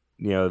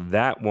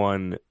 that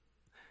one,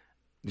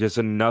 just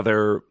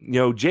another,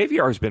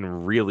 JVR has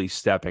been really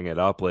stepping it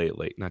up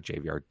lately. Not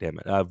JVR, damn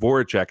it.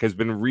 Voracek has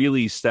been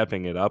really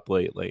stepping it up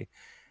lately.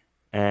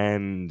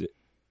 And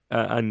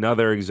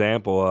another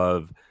example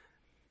of,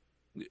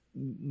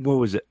 what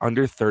was it,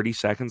 under 30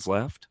 seconds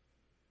left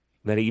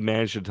that he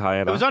managed to tie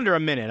it up? It was under a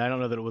minute. I don't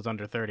know that it was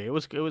under 30. It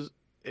was probably,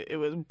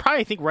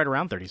 I think, right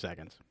around 30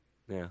 seconds.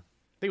 Yeah.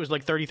 I think it was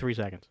like 33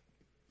 seconds.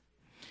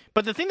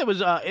 But the thing that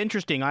was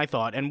interesting, I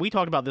thought, and we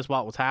talked about this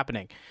while it was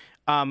happening,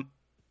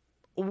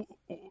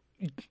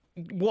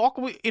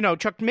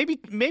 Chuck,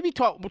 maybe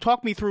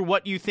talk me through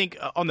what you think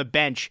on the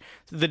bench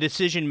the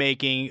decision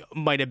making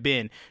might have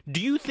been.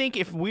 Do you think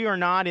if we are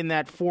not in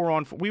that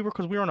 4-on-4,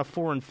 because we were on a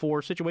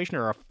 4-on-4 situation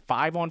or a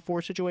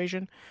 5-on-4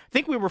 situation? I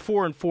think we were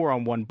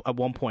 4-on-4 at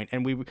one point,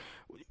 and we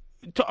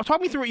talk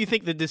me through what you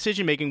think the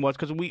decision making was,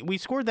 because we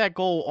scored that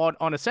goal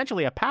on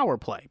essentially a power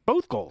play,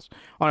 both goals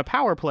on a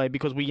power play,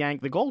 because we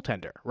yanked the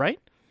goaltender, right?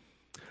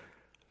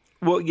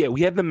 Well, yeah,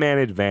 we had the man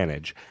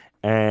advantage.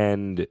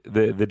 And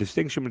the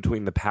distinction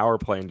between the power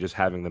play and just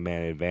having the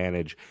man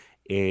advantage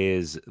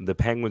is the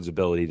Penguins'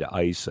 ability to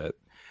ice it.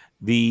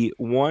 The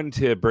one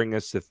to bring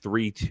us to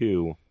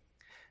 3-2,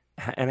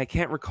 and I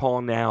can't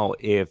recall now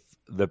if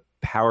the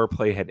power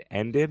play had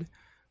ended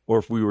or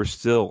if we were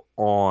still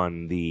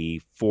on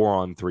the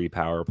 4-on-3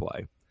 power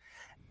play.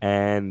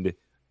 And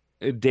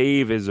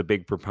Dave is a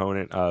big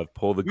proponent of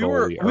pull the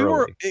goalie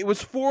early. It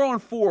was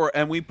 4-on-4,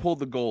 and we pulled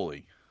the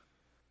goalie.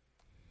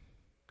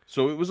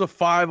 So it was a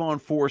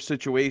 5-on-4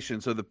 situation.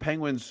 So the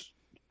Penguins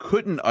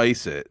couldn't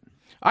ice it.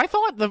 I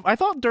thought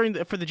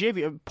for the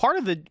JV part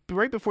of the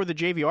right before the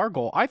JVR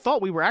goal, I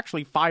thought we were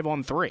actually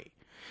 5-on-3.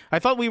 I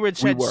thought we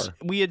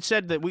had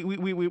said that we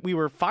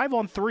were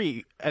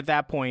 5-on-3 at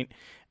that point,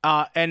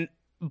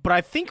 but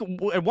I think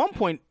at one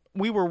point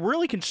we were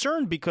really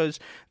concerned because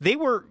we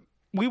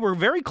were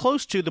very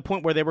close to the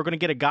point where they were going to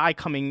get a guy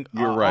coming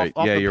out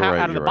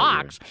of the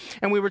box,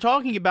 and we were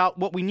talking about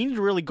what we needed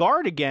to really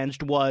guard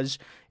against was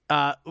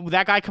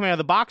that guy coming out of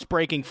the box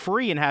breaking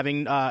free and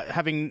having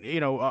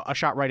a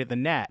shot right at the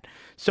net.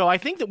 So I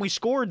think that we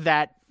scored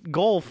that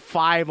goal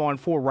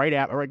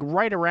 5-on-4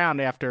 right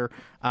around after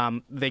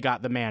they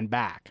got the man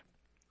back.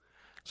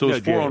 So it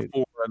was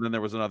 4-on-4, and then there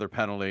was another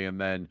penalty, and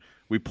then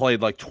we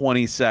played like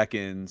 20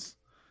 seconds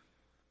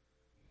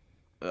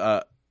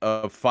of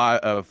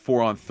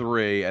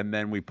 4-on-3, and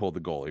then we pulled the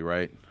goalie,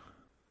 right?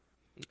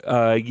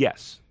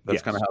 Yes.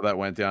 That's kind of how that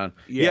went down.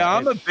 Yeah,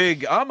 I'm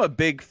a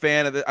big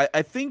fan of it.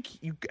 I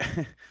think you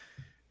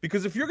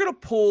because if you're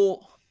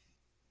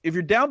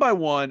down by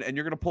one and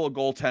you're gonna pull a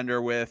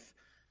goaltender with,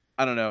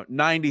 I don't know,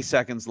 90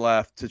 seconds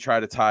left to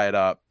try to tie it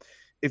up,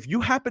 if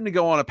you happen to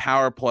go on a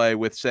power play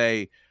with,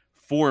 say,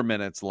 4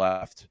 minutes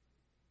left,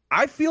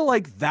 I feel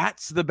like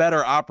that's the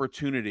better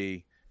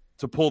opportunity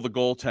to pull the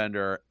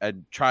goaltender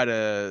and try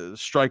to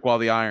strike while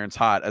the iron's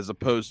hot, as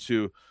opposed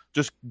to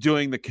just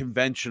doing the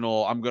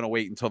conventional, I'm going to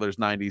wait until there's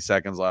 90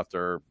 seconds left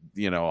or,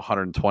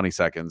 120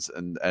 seconds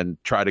and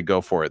try to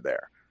go for it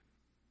there.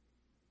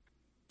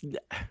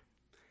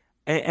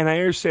 And I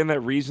understand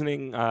that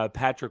reasoning.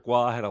 Patrick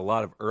Waugh had a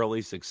lot of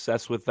early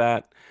success with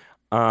that.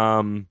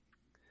 I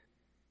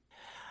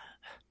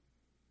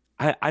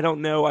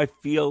don't know. I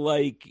feel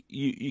like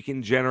you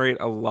can generate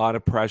a lot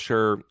of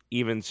pressure,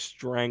 even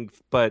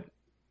strength, but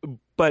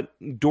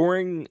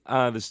during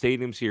the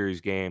Stadium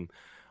Series game,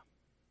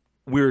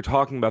 we were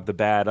talking about the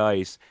bad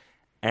ice,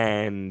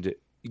 and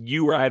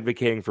you were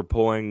advocating for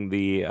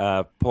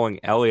pulling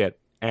Elliott,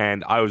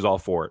 and I was all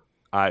for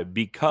it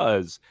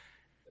because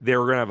they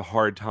were going to have a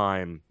hard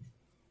time,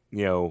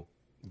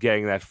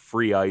 getting that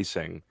free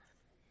icing,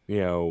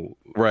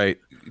 right,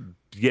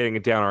 getting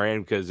it down our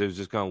end, because it was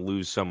just going to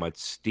lose so much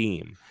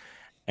steam.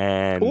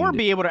 Or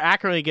be able to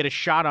accurately get a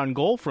shot on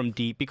goal from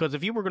deep, because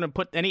if you were going to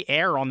put any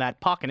air on that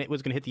puck and it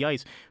was going to hit the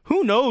ice,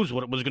 who knows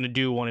what it was going to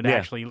do when it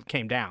actually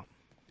came down.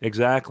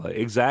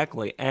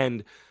 Exactly.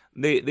 And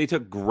they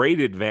took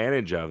great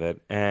advantage of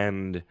it.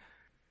 And,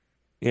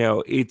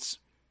 it's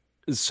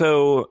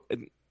so...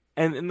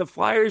 And the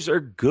Flyers are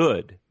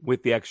good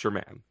with the extra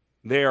man.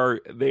 They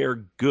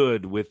are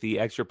good with the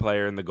extra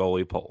player and the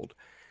goalie pulled.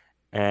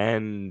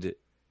 And,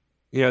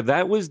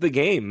 that was the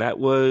game. That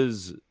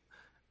was,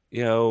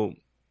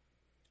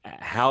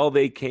 how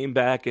they came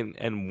back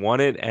and won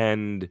it.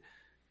 And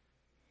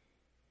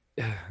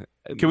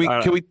can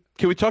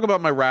we talk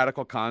about my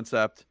radical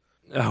concept?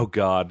 Oh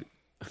God.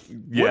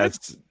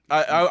 Yes.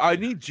 I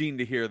need Gene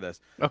to hear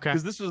this. Okay.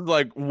 Because this was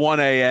like 1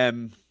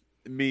 a.m.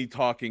 me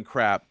talking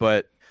crap.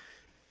 But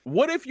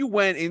what if you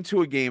went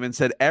into a game and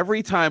said,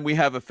 every time we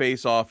have a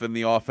face-off in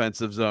the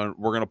offensive zone,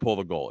 we're going to pull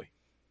the goalie?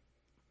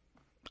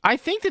 I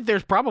think that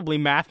there's probably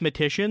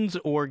mathematicians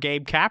or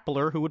Gabe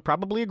Kapler who would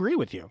probably agree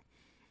with you.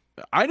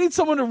 I need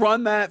someone to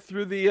run that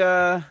through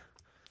the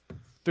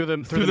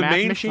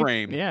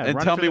mainframe, and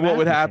tell me what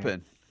would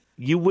happen.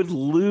 You would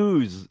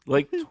lose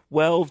like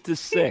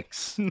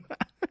 12-6.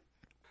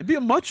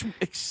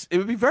 It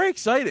would be very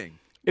exciting.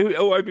 It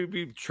would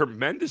be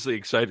tremendously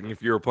exciting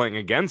if you were playing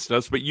against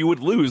us, but you would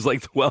lose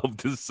like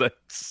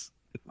 12-6.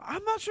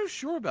 I'm not so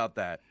sure about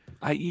that.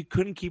 You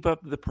couldn't keep up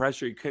the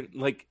pressure. You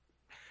couldn't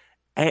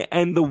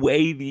and the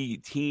way the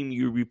team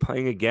you would be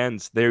playing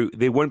against,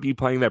 they wouldn't be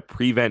playing that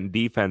prevent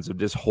defense of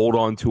just hold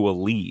on to a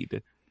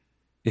lead.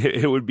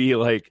 It would be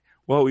like,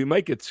 well, we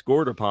might get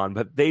scored upon,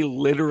 but they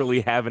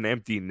literally have an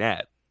empty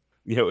net.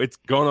 It's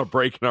gonna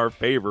break in our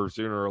favor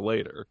sooner or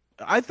later.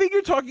 I think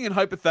you're talking in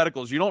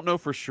hypotheticals. You don't know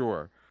for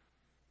sure.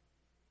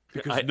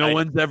 Because no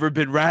one's ever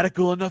been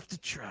radical enough to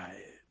try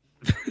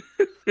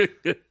it.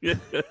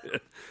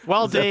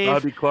 Well, was Dave, that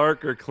Bobby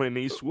Clark or Clint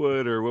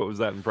Eastwood, or what was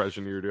that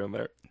impression you were doing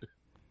there?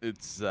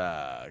 It's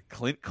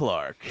Clint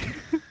Clark.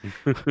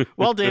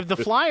 Well, Dave, the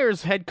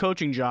Flyers' head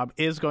coaching job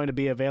is going to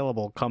be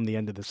available come the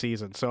end of the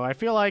season. So I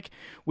feel like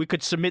we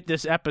could submit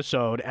this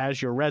episode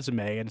as your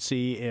resume and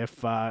see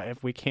if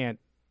we can't.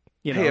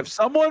 Hey, if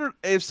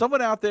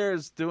someone out there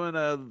is doing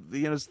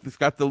it's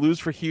got the Lose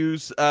for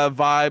Hughes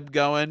vibe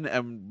going,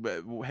 and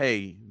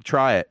hey,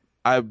 try it.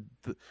 I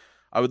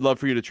would love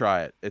for you to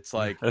try it. It's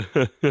like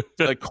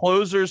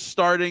closers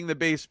starting the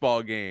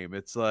baseball game.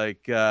 It's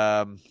like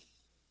I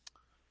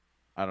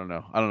don't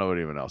know what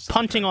even else.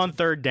 Punting on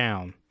third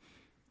down.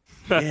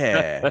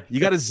 Yeah, you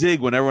got to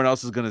zig when everyone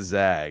else is going to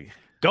zag.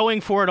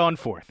 Going for it on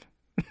fourth.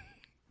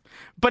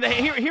 But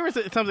here is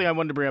something I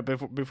wanted to bring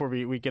up before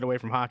we get away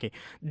from hockey.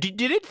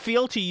 Did it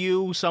feel to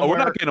you somewhere? Oh, we're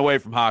not getting away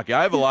from hockey.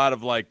 I have a lot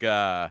of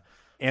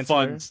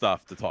fun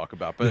stuff to talk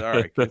about. But all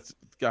right,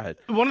 go ahead.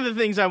 One of the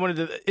things I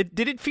wanted to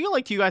did it feel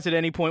like to you guys at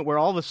any point where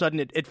all of a sudden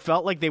it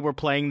felt like they were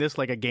playing this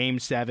like a Game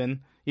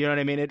 7? You know what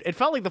I mean? It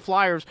felt like the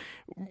Flyers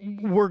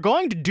were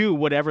going to do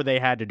whatever they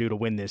had to do to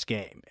win this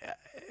game.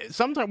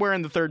 Somewhere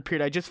in the third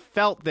period, I just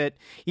felt that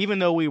even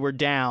though we were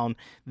down,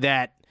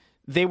 that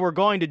they were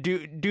going to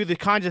do the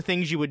kinds of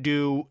things you would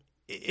do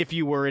if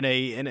you were in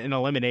an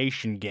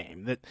elimination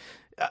game. That,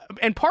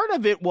 and part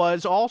of it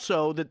was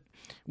also that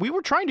we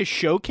were trying to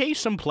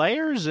showcase some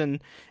players, and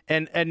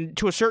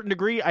to a certain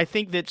degree, I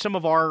think that some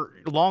of our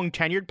long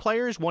tenured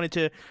players wanted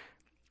to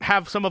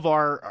have some of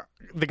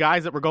the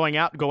guys that were going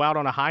out go out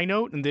on a high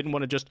note and didn't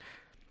want to just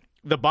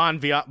the Bon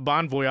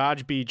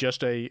Voyage be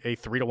just a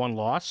 3-1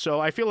 loss. So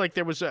I feel like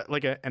there was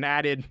an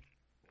added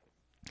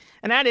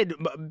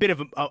bit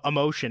of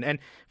emotion. And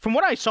from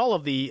what I saw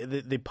of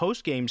the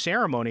post-game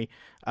ceremony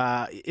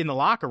in the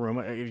locker room,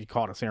 if you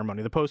call it a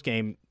ceremony, the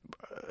post-game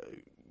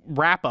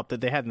wrap-up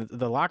that they had in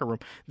the locker room,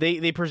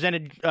 they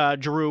presented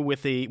Giroux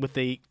with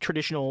the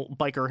traditional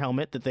biker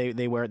helmet that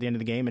they wear at the end of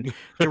the game, and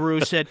Giroux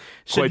said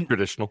quite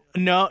traditional.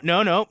 No,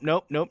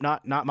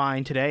 not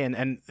mine today. And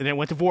then it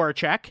went to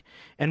Voracek,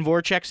 and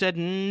Voracek said,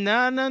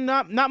 no,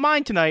 not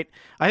mine tonight.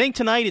 I think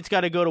tonight it's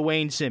got to go to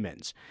Wayne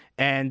Simmons.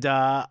 And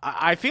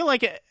I feel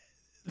like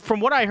from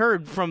what I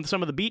heard from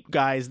some of the beat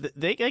guys,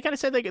 they kind of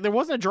said there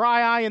wasn't a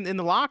dry eye in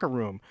the locker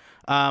room.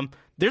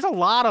 There's a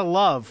lot of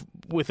love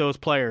with those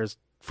players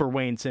for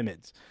Wayne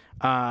Simmons.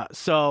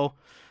 So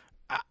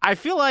I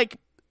feel like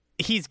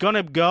he's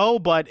gonna go,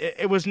 but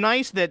it was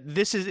nice that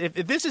if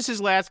this is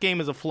his last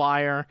game as a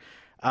Flyer,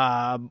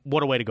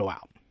 what a way to go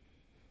out.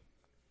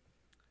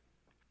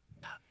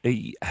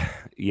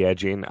 Yeah,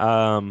 Gene.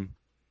 I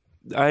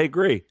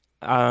agree.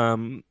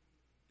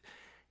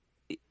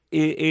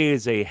 It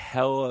is a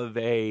hell of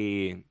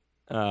a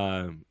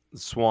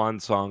swan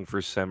song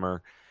for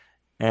Simmer,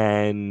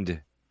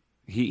 and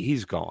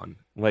he's gone.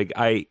 Like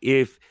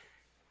if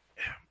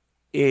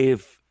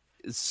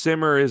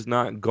Simmer is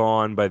not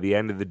gone by the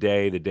end of the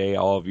day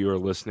all of you are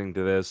listening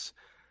to this,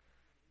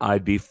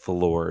 I'd be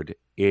floored.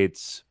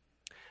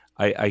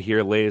 I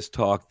hear latest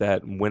talk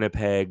that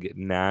Winnipeg,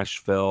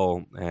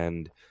 Nashville,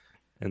 and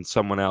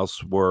someone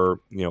else were,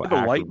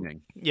 the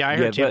Lightning. Yeah, I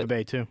heard Tampa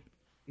Bay too.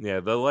 Yeah,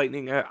 the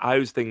Lightning. I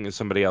was thinking of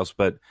somebody else,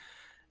 but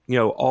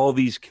all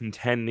these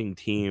contending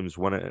teams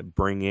want to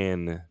bring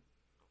in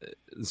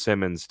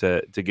Simmons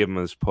to give him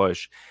this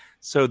push.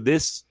 So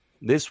this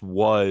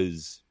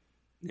was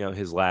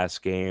his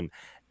last game,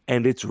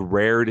 and it's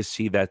rare to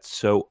see that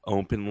so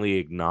openly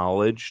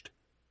acknowledged.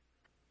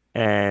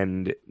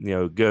 And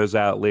goes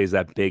out, lays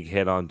that big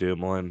hit on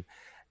Dumoulin.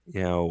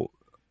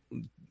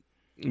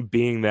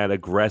 Being that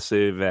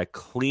aggressive, that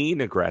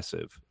clean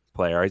aggressive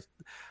player. I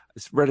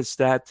read a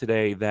stat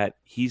today that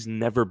he's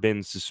never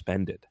been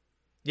suspended.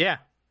 Yeah.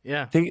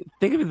 Think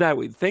of it that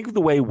way. Think of the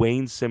way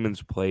Wayne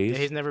Simmons plays. Yeah,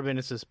 he's never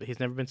been suspended.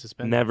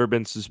 Never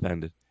been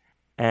suspended,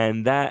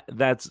 and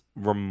that's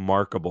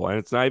remarkable. And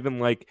it's not even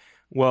like,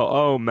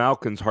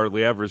 Malkin's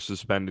hardly ever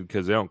suspended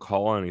because they don't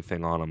call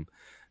anything on him.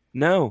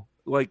 No,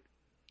 like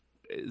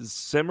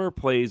Simmer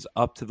plays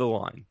up to the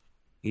line.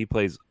 He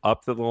plays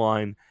up to the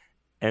line,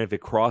 and if it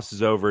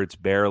crosses over, it's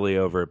barely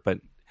over. But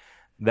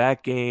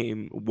that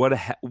game, what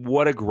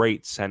a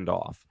great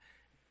send-off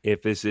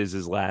if this is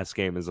his last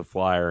game as a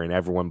Flyer, and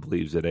everyone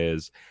believes it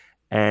is.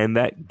 And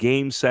that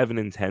Game 7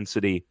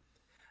 intensity,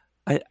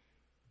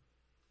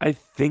 I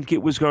think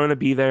it was going to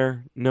be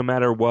there no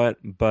matter what.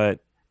 But,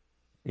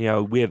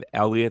 we have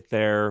Elliott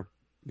there.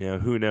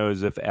 Who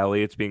knows if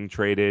Elliott's being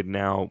traded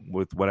now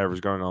with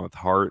whatever's going on with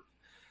Hart.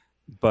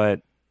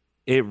 But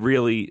it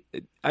really,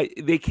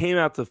 they came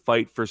out to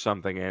fight for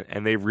something,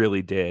 and they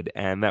really did,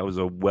 and that was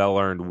a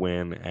well-earned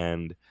win.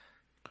 And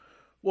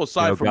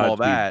aside from all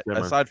that,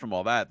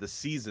 the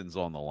season's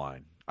on the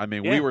line. I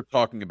mean, we were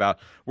talking about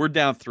we're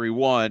down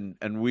 3-1,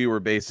 and we were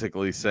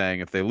basically saying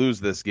if they lose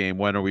this game,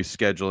 when are we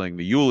scheduling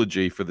the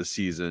eulogy for the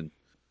season,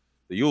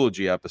 the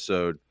eulogy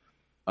episode?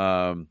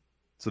 So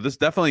this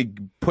definitely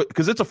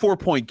because it's a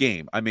 4-point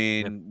game. I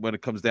mean, when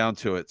it comes down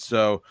to it,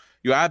 so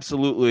you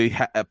absolutely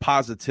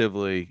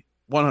positively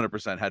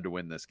 100% had to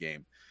win this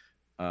game,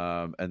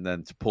 and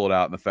then to pull it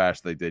out in the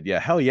fashion they did. Yeah,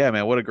 hell yeah,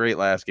 man! What a great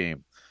last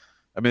game.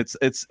 I mean,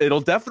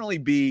 it'll definitely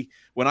be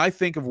when I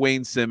think of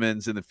Wayne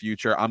Simmons in the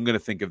future, I'm going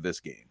to think of this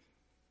game.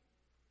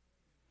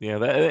 Yeah,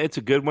 it's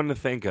a good one to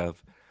think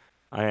of,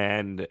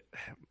 and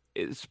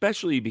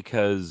especially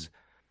because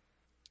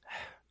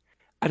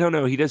I don't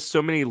know, he does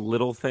so many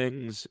little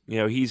things.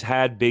 He's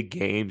had big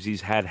games,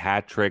 he's had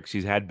hat tricks,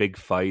 he's had big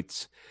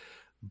fights,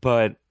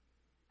 but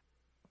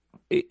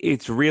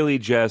it's really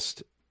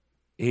just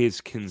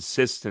his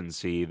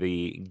consistency,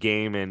 the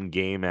game in,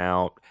 game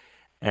out.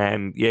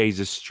 And yeah, he's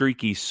a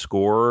streaky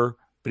scorer,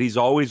 but he's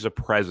always a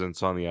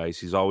presence on the ice.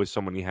 He's always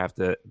someone you have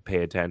to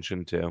pay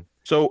attention to.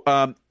 So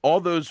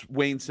all those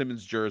Wayne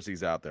Simmons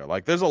jerseys out there,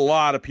 like there's a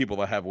lot of people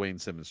that have Wayne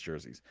Simmons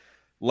jerseys.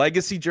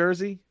 Legacy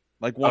jersey,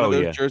 like one of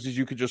those jerseys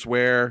you could just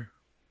wear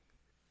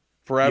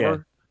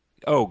forever.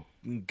 Yeah. Oh,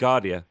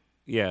 God, yeah.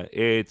 Yeah,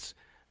 it's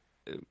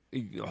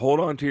hold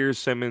on to your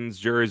Simmons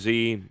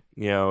jersey.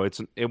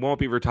 It won't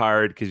be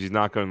retired because he's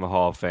not going to the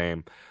Hall of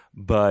Fame,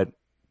 but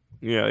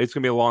it's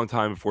going to be a long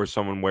time before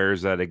someone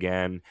wears that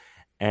again,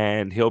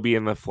 and he'll be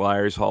in the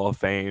Flyers Hall of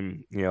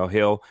Fame.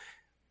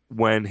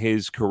 When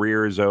his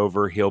career is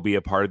over, he'll be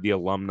a part of the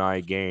alumni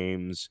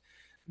games.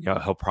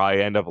 He'll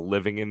probably end up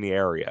living in the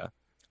area.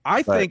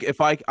 I think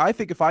if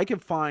I can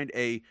find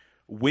a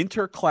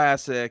Winter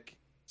Classic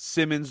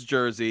Simmons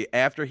jersey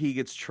after he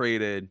gets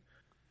traded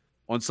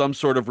on some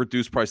sort of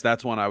reduced price,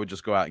 that's one I would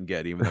just go out and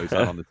get, even though he's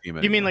not on the team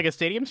anymore. You mean like a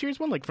Stadium Series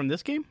one, like from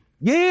this game?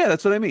 Yeah,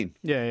 that's what I mean.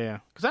 Yeah.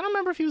 Because I don't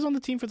remember if he was on the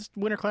team for the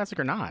Winter Classic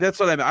or not. That's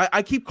what I mean.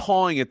 I keep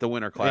calling it the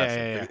Winter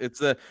Classic.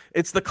 Yeah.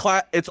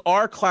 It's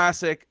our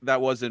classic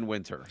that was in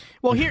winter.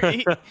 Well,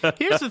 here's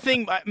the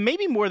thing.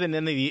 Maybe more than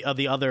any of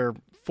the other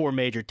four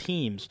major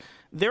teams,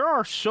 there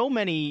are so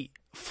many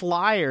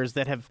Flyers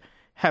that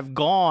have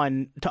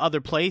gone to other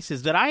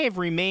places that I have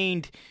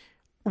remained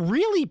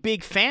really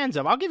big fans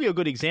of. I'll give you a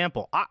good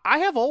example. I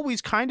have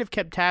always kind of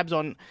kept tabs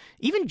on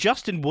even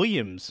Justin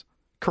Williams'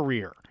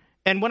 career.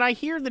 And when I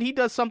hear that he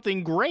does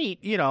something great,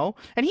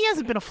 and he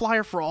hasn't been a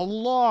Flyer for a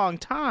long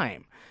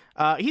time.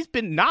 He's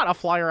been not a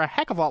Flyer a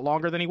heck of a lot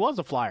longer than he was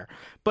a Flyer.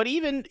 But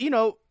even,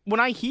 when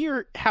I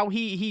hear how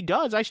he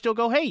does, I still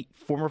go, hey,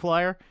 former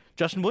Flyer,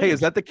 Justin Hey, Williams. is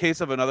that the case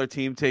of another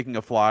team taking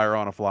a flyer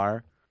on a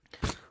flyer?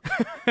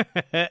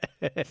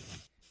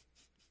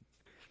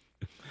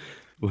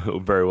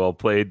 Very well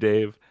played,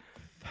 Dave.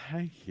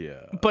 Thank you.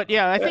 But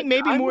yeah, I think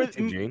maybe I'm more, with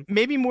you, Gene.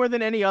 maybe more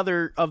than any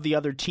other of the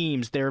other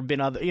teams, there have been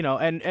other,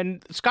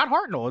 and Scott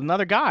Hartnell,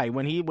 another guy.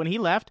 When he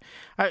left,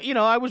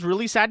 I was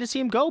really sad to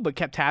see him go, but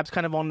kept tabs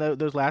kind of on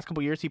those last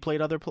couple years. He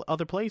played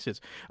other places.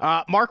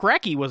 Mark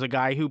Recchi was a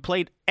guy who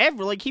played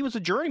he was a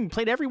journeyman,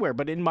 played everywhere.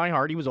 But in my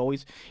heart, he was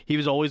always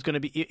going to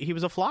be. He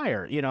was a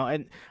flyer,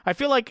 and I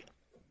feel like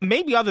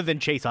maybe other than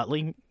Chase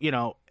Utley,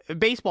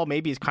 baseball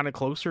maybe is kind of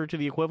closer to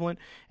the equivalent.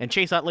 And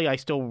Chase Utley, I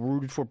still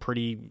rooted for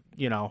pretty,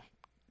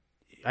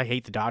 I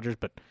hate the Dodgers,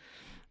 but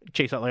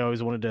Chase Utley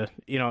always wanted to,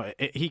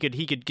 he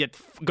could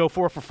go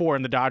 4 for 4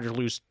 and the Dodgers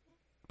lose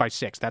by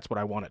 6. That's what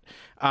I wanted.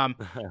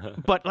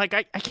 But like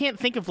I can't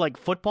think of like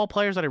football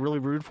players that I really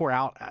rooted for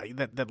out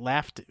that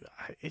left.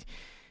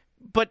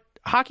 But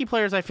hockey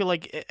players, I feel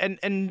like,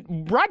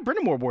 and Rod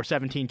Brind'Amour wore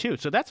 17 too,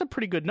 so that's a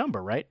pretty good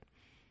number, right?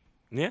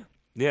 Yeah.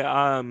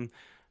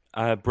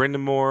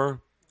 Brind'Amour,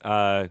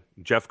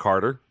 Jeff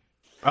Carter.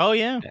 Oh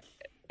yeah.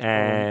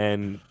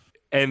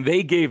 And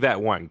they gave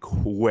that one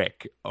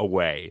quick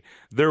away.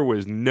 There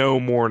was no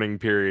mourning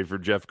period for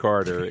Jeff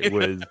Carter.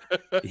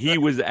 He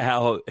was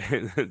out.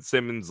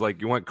 Simmons like,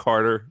 you want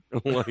Carter?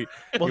 Like,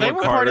 well, they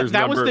were part of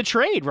that. Was the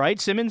trade,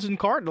 right? Simmons and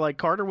Carter. Like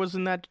Carter was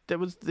in that.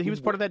 He was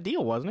part of that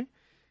deal, wasn't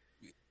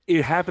he?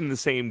 It happened the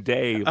same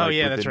day. Like,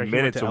 that's right.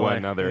 Minutes of one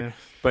another. Yeah.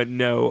 But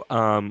no,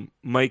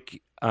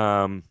 Mike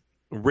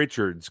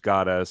Richards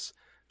got us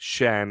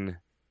Shen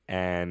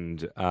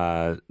and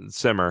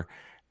Simmer.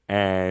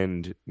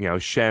 And,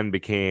 Shen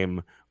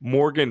became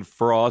Morgan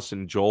Frost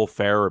and Joel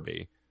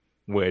Farabee,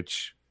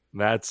 which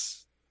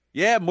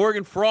Yeah,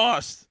 Morgan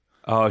Frost.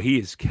 Oh, he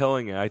is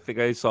killing it. I think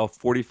I saw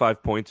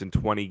 45 points in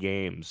 20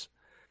 games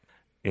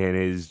in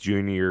his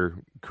junior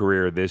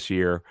career this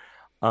year.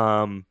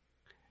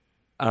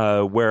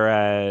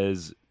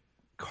 Whereas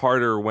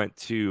Carter went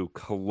to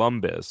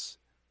Columbus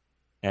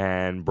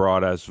and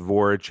brought us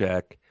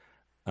Voracek,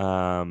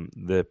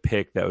 the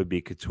pick that would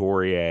be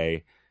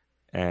Couturier,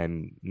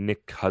 and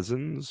Nick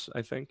Cousins,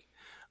 I think.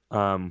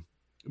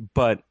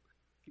 But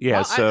yeah,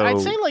 well, so I'd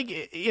say, like,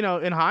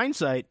 in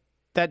hindsight,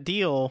 that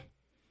deal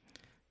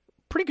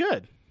pretty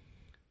good.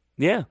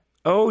 Yeah.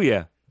 Oh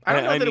yeah. I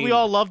don't know that we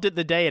all loved it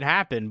the day it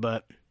happened,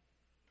 but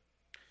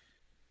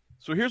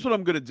so here's what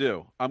I'm going to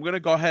do. I'm going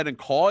to go ahead and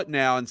call it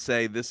now and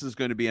say this is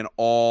going to be an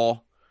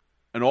all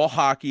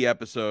hockey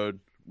episode.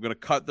 I'm going to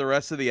cut the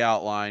rest of the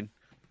outline.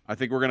 I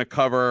think we're going to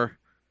cover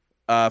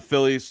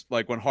Phillies,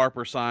 like when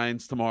Harper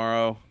signs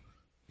tomorrow,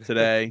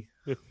 today,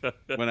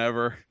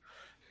 whenever,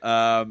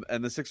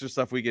 and the Sixers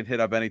stuff we can hit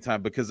up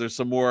anytime, because there's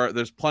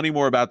plenty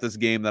more about this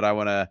game that I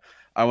want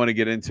to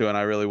get into, and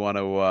I really want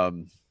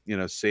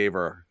to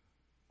savor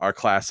our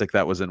classic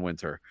that was in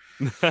winter.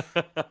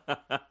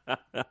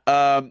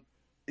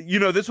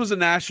 This was a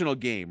national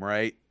game,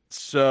 right?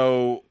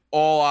 So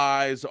all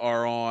eyes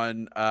are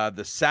on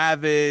the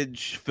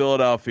savage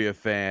Philadelphia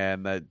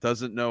fan that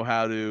doesn't know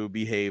how to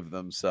behave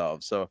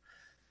themselves. So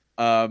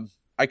I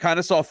kind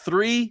of saw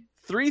three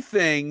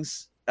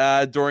things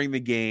during the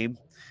game,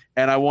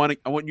 and I want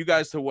you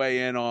guys to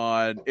weigh in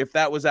on if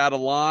that was out of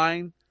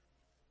line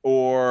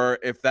or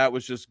if that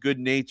was just good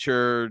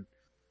natured.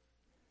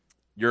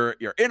 You're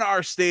in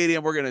our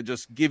stadium. We're gonna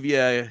just give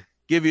you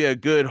a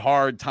good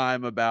hard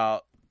time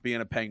about being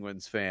a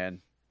Penguins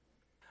fan.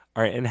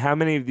 All right, and how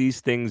many of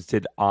these things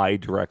did I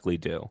directly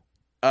do?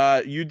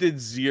 You did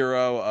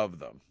 0 of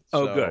them.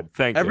 Oh, so good.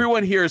 Thank you.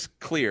 Everyone here is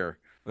clear.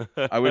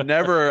 I would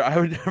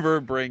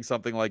never bring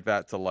something like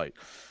that to light.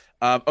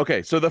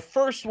 Okay, so the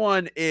first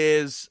one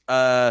is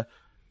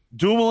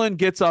Dumoulin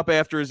gets up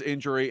after his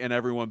injury and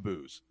everyone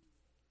boos.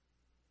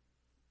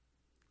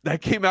 That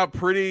came out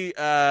pretty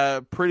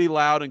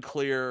loud and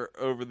clear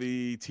over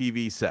the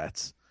TV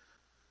sets.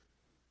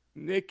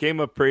 It came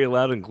up pretty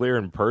loud and clear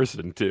in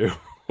person too.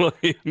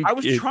 I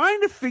was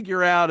trying to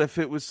figure out if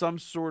it was some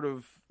sort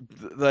of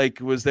like,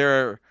 was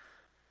there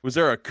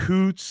a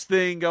Coots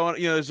thing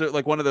going? Is there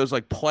like one of those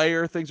like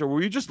player things, or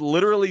were you just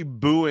literally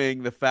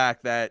booing the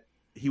fact that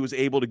he was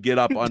able to get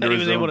up under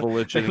his own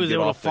volition? He was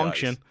able to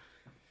function.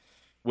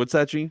 What's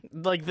that, Gene?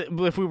 Like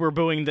if we were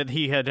booing that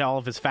he had all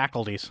of his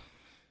faculties.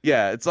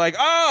 Yeah, it's like,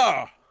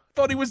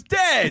 thought he was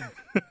dead.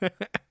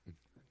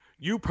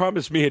 You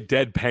promised me a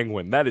dead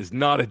penguin. That is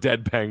not a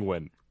dead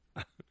penguin.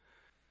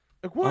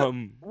 Like what?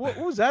 What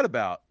was that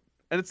about?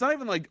 And it's not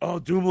even like,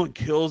 Dumoulin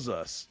kills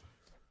us.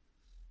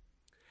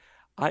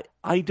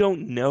 I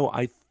don't know.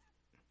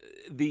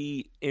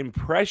 The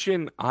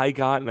impression I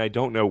got, and I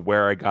don't know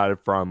where I got it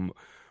from,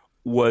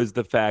 was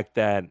the fact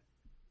that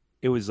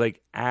it was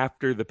like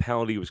after the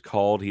penalty was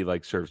called, he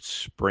like sort of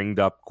springed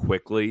up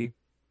quickly,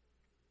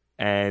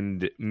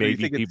 and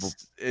maybe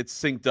it's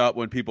synced up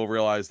when people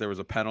realized there was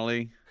a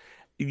penalty.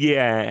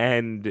 Yeah,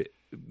 and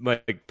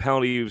like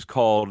penalty was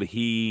called,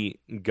 he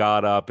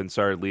got up and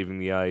started leaving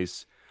the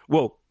ice.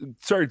 Well,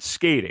 started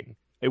skating.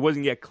 It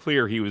wasn't yet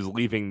clear he was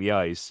leaving the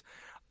ice.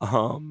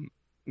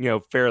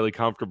 fairly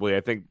comfortably.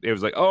 I think it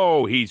was like,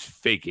 oh, he's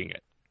faking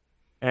it,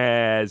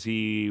 as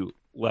he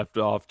left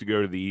off to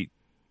go to the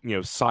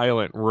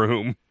silent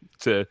room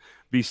to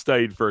be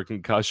studied for a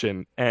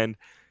concussion. And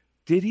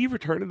did he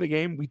return to the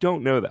game? We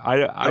don't know that.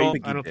 I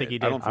don't think he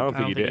did. I don't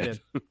think he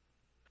did.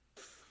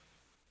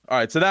 All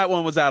right, so that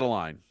one was out of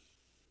line.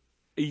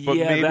 But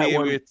maybe that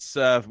one... it's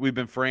we've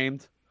been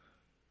framed.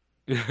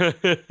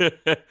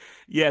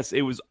 Yes,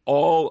 it was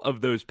all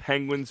of those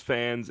Penguins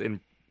fans, and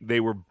they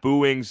were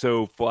booing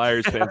so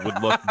Flyers fans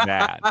would look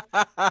bad.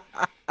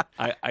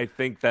 I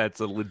think that's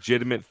a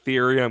legitimate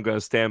theory. I'm going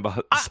to stand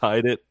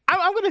beside it.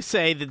 I'm going to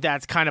say that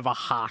that's kind of a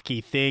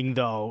hockey thing,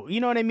 though.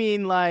 You know what I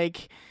mean?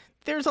 Like,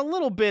 there's a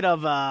little bit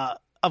of a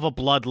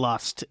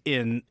bloodlust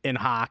in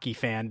hockey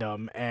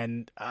fandom,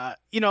 and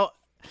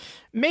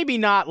maybe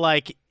not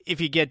like if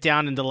you get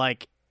down into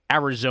like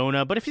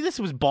Arizona, but if this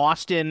was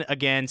Boston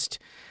against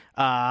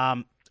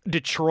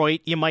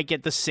Detroit, you might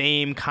get the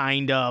same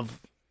kind of,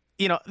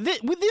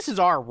 this is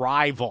our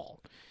rival.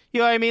 You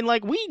know what I mean?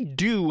 Like, we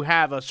do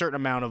have a certain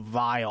amount of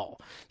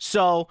vile.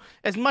 So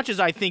as much as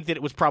I think that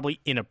it was probably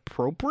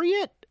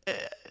inappropriate,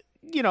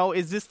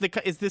 is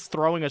this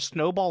throwing a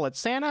snowball at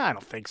Santa? I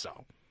don't think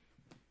so.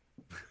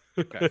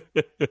 Okay.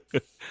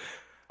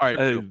 All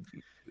right.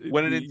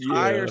 When an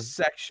entire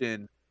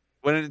section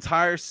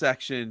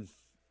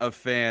of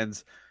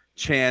fans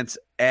chants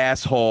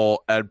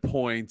asshole at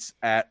points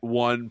at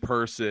one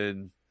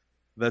person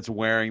that's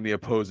wearing the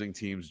opposing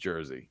team's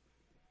jersey.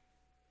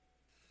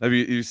 Have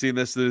you seen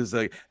this? This is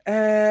like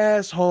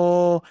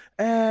asshole,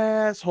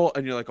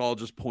 and you're like all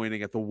just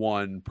pointing at the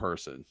one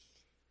person.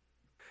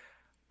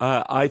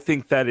 I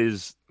think that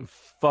is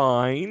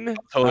fine. I'm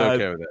totally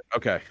okay with it.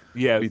 Okay.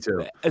 Yeah, me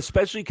too.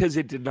 Especially because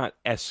it did not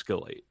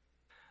escalate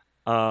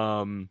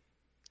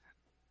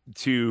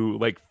to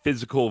like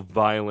physical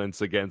violence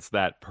against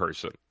that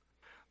person.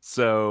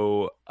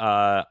 So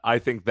I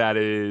think that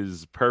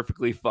is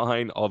perfectly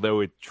fine, although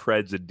it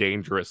treads a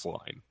dangerous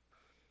line.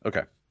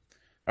 Okay.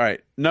 All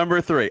right.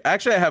 Number 3.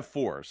 Actually, I have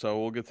 4,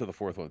 so we'll get to the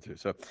 4th one too.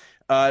 So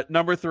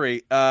number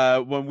 3,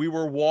 when we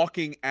were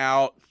walking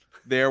out,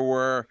 there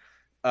were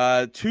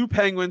 2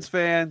 Penguins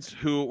fans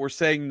who were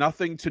saying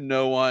nothing to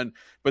no one,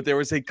 but there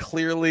was a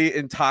clearly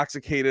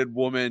intoxicated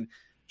woman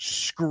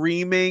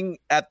screaming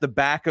at the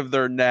back of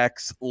their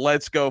necks,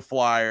 "Let's go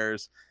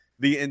Flyers,"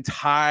 the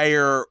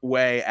entire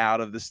way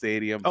out of the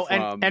stadium. Oh,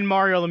 and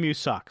Mario Lemieux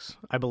sucks,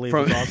 I believe,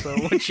 is also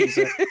what she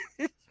said.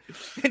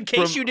 In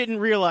case you didn't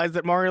realize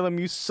that Mario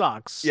Lemieux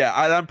sucks. Yeah,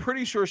 I'm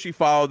pretty sure she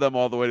followed them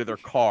all the way to their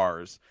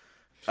cars.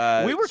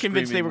 We were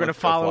convinced they were going to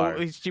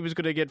follow. She was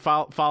going to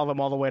follow them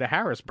all the way to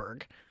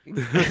Harrisburg.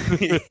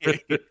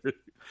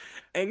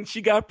 And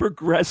she got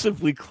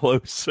progressively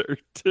closer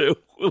too.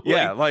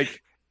 Yeah,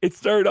 like it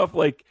started off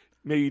like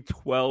maybe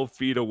 12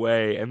 feet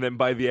away, and then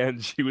by the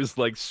end she was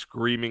like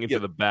screaming into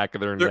the back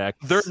of their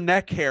necks. Their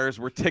neck hairs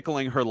were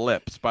tickling her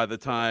lips by the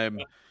time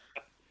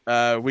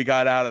we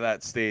got out of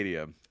that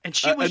stadium. And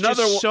she was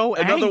just so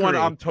angry. Another one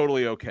I'm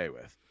totally okay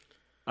with.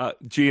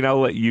 Gene, I'll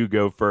let you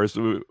go first.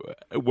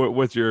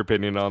 What's your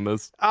opinion on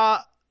this?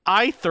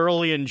 I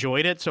thoroughly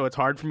enjoyed it, so it's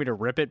hard for me to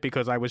rip it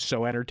because I was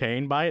so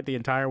entertained by it the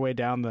entire way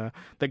down the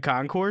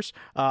concourse.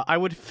 I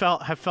would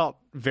have felt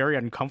very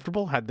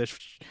uncomfortable had the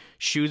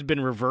shoes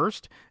been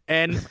reversed.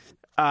 And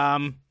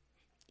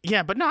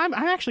but no, I'm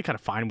actually kind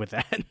of fine with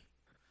that.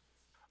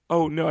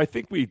 Oh no, I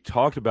think we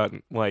talked about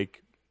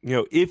like,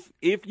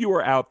 if you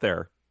are out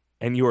there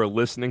and you are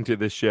listening to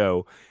this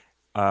show,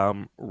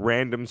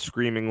 random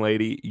screaming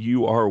lady,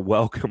 you are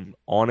welcome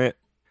on it.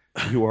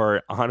 You are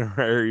an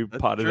honorary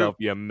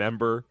Podadelphia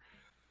member.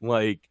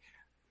 Like,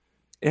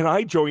 and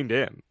I joined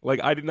in.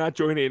 Like, I did not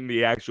join in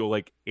the actual,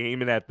 like,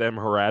 aiming at them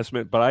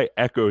harassment, but I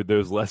echoed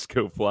those Let's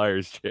Go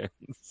Flyers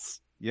chants.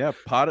 Yeah,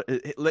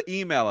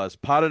 email us,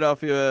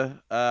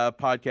 Podadelphia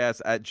podcast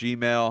at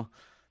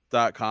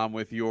gmail.com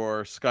with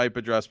your Skype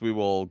address. We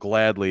will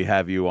gladly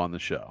have you on the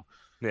show.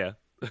 Yeah.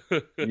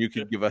 You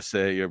can give us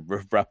a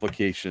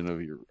replication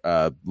of your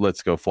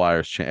Let's Go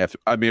Flyers chant.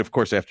 Of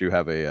course, after you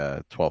have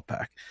a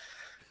 12-pack.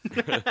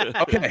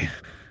 Okay,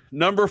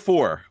 number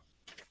 4.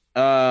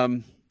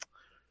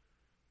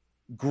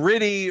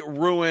 Gritty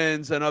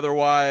ruins an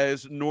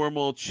otherwise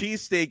normal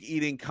cheesesteak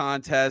eating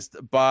contest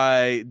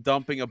by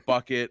dumping a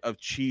bucket of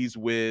Cheese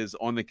Whiz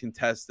on the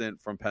contestant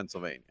from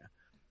Pennsylvania.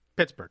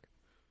 Pittsburgh.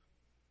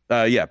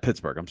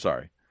 Pittsburgh. I'm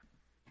sorry.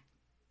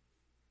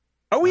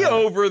 Are we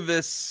over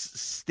this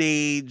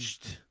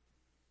staged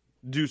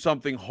do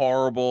something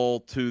horrible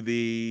to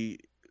the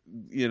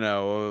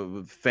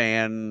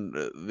fan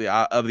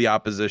of the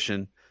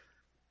opposition?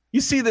 You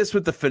see this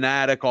with the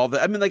Fanatic,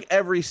 like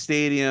every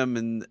stadium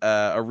and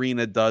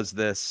arena does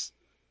this.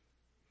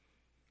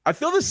 I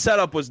feel the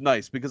setup was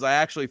nice because I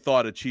actually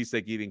thought a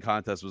cheesesteak eating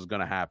contest was going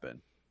to happen.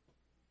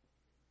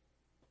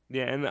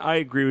 Yeah, and I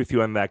agree with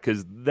you on that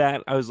because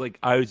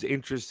I was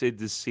interested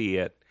to see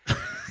it.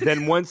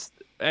 Then once,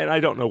 and I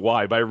don't know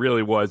why, but I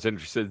really was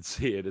interested to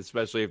see it,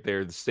 especially if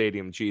they're the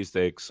stadium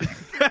cheesesteaks.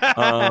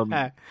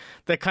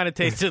 That kind of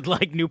tasted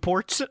like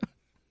Newports.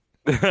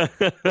 Yeah,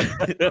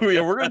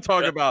 we're going to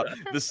talk about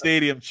the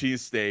stadium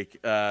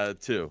cheesesteak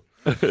too.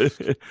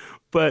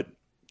 But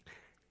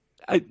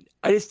I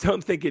just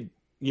don't think it,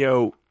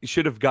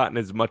 should have gotten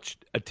as much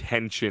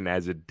attention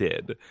as it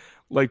did.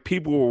 Like,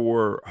 people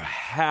were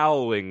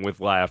howling with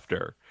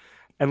laughter.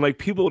 And like,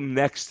 people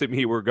next to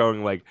me were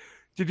going like,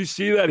 did you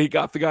see that? He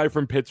got the guy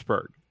from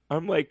Pittsburgh.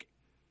 I'm like,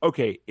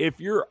 okay, if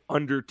you're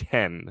under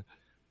 10,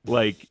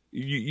 like,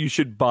 you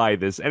should buy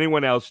this.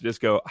 Anyone else should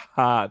just go,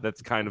 ha,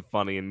 that's kind of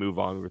funny, and move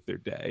on with their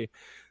day.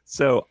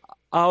 So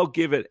I'll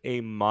give it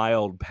a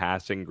mild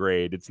passing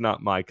grade. It's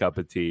not my cup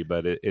of tea,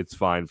 but it's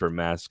fine for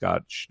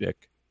mascot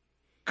shtick.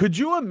 Could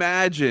you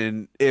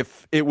imagine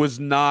if it was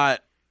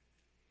not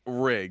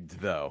rigged,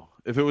 though?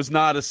 If it was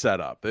not a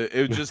setup?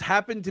 It just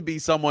happened to be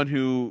someone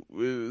who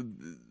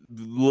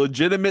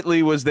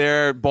legitimately was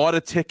there, bought a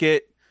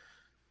ticket,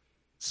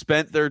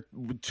 spent their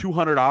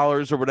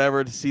 $200 or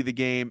whatever to see the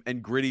game,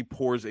 and Gritty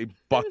pours a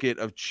bucket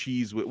of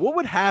Cheez Whiz. What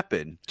would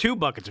happen? 2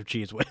 buckets of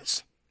Cheez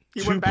Whiz.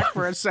 He went back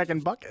for a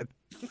second bucket.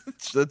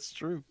 That's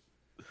true.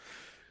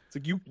 It's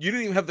like you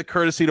didn't even have the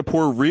courtesy to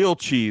pour real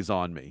cheese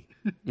on me.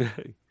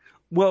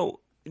 Well,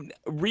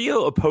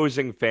 real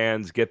opposing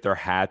fans get their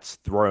hats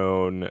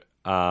thrown.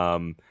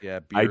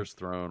 Beers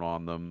thrown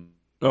on them.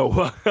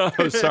 Oh,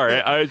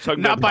 sorry. I was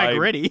talking not about by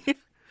Gritty.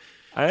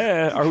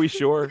 Are we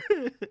sure?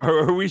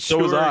 Are we sure?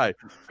 So was I.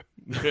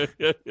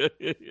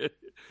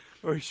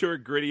 Are we sure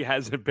Gritty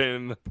hasn't been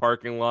in the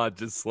parking lot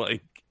just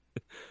like...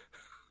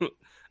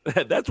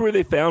 That's where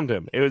they found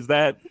him. It was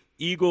that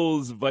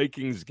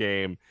Eagles-Vikings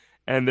game,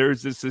 and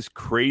there's this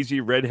crazy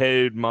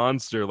redheaded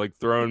monster like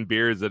throwing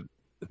beers at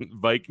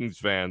Vikings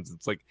fans.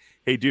 It's like,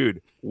 hey,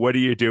 dude, what are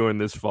you doing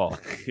this fall?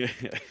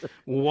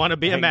 Want to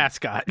be a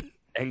mascot.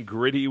 And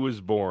Gritty was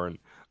born.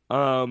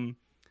 But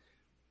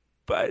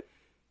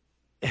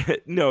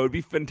no, it'd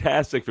be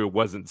fantastic if it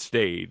wasn't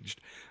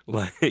staged.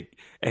 Like,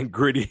 and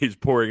Gritty is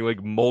pouring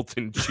like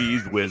molten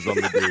Cheez Whiz on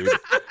the dude.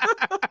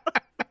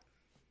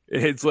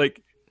 It's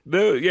like,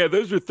 no, yeah,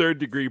 those are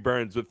 3rd-degree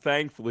burns, but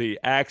thankfully,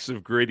 acts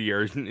of Gritty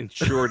are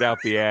insured out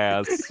the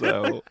ass.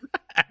 So,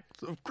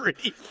 Acts of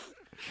Gritty.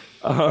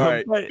 All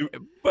right.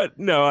 But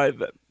no,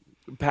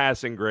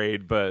 passing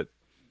grade, but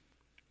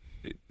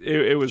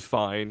it was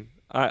fine.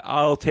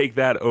 I'll take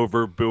that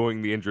over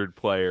booing the injured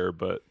player,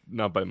 but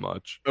not by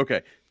much.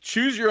 Okay.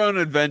 Choose your own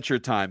adventure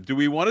time. Do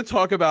we want to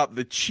talk about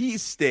the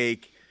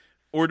cheesesteak,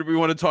 or do we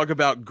want to talk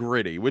about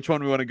Gritty? Which one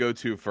do we want to go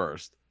to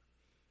first?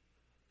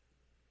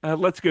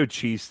 Let's go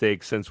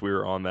cheesesteak since we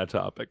were on that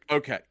topic.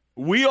 Okay.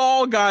 We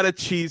all got a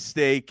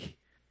cheesesteak.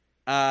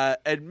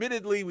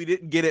 Admittedly, we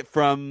didn't get it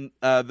from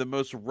the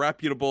most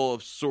reputable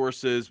of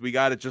sources. We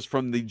got it just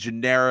from the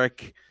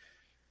generic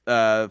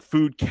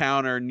food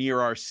counter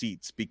near our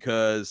seats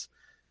because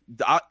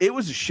it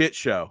was a shit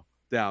show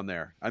down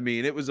there. I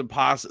mean, it was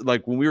impossible.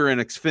 Like when we were in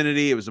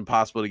Xfinity, it was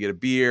impossible to get a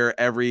beer.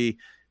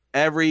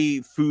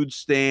 Every food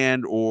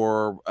stand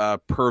or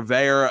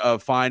purveyor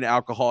of fine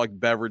alcoholic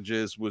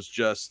beverages was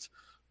just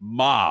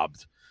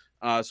mobbed.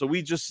 So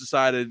we just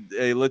decided,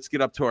 hey, let's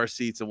get up to our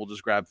seats and we'll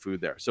just grab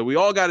food there. So we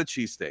all got a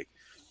cheesesteak.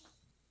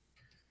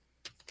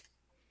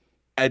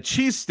 At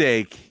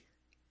cheesesteak,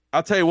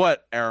 I'll tell you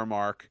what,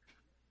 Aramark,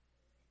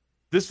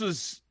 this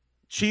was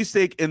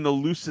cheesesteak in the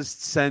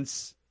loosest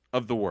sense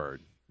of the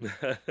word.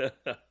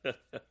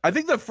 I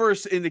think the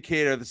first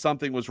indicator that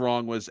something was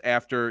wrong was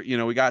after,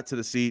 we got to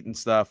the seat and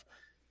stuff.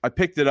 I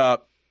picked it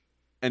up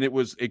and it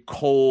was a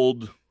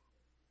cold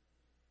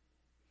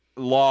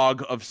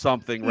log of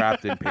something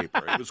wrapped in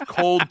paper. It was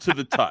cold to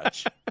the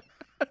touch.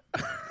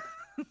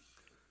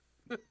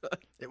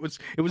 It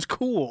was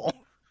cool.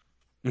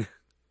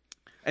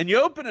 And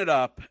you open it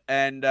up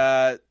and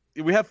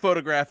we have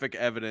photographic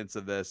evidence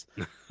of this.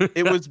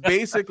 It was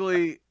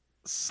basically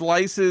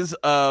slices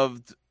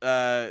of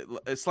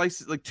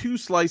like 2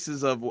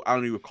 slices of, I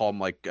don't even call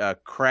them like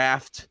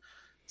Kraft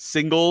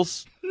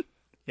singles,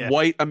 Yeah.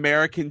 white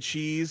American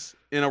cheese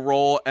in a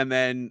roll, and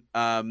then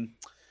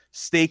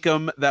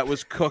steakum that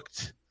was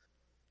cooked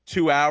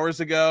 2 hours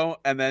ago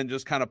and then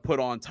just kind of put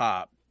on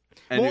top.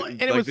 And,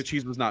 the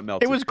cheese was not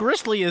melted. It was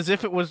gristly as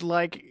if it was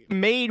like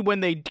made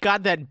when they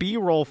got that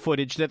B-roll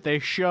footage that they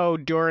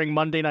showed during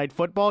Monday Night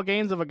Football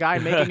games of a guy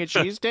making a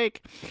cheesesteak.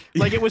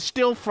 Like it was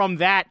still from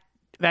that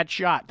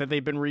shot that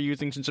they've been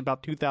reusing since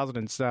about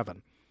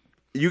 2007.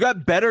 You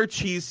got better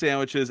cheese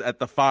sandwiches at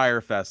the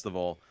Fire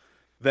Festival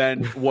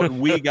than what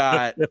we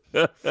got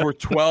for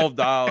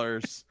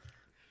 $12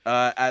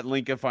 at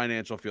Lincoln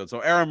Financial Field. So,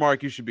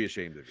 Aramark, you should be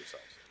ashamed of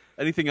yourself.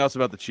 Anything else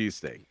about the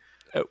cheesesteak?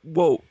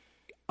 Well,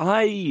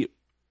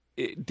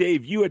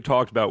 Dave, you had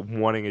talked about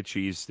wanting a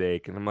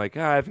cheesesteak, and I'm like,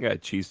 I haven't got a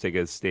cheesesteak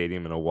at a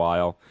stadium in a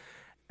while.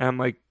 And I'm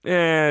like,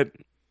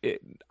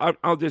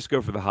 I'll just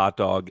go for the hot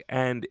dog.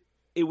 And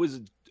it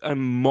was a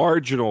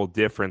marginal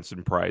difference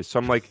in price. So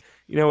I'm like,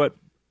 you know what?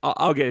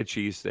 I'll get a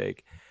cheesesteak.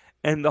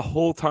 And the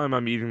whole time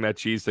I'm eating that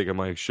cheesesteak, I'm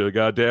like, should have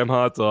got a damn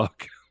hot dog.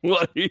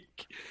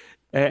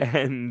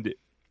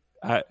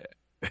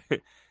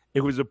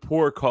 It was a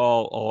poor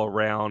call all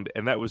around,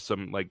 and that was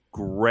some like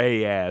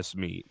gray ass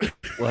meat.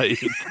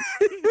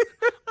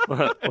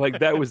 Like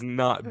that was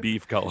not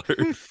beef color.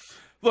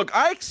 Look,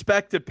 I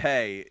expect to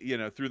pay,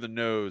 through the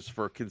nose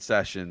for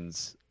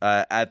concessions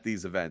at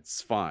these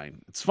events.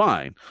 It's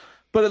fine,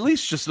 but at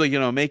least just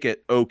make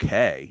it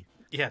okay.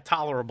 Yeah,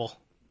 tolerable.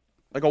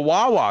 Like a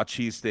Wawa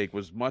cheesesteak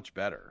was much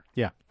better.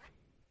 Yeah.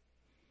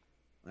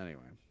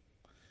 Anyway,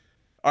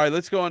 all right,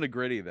 let's go on to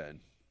Gritty then.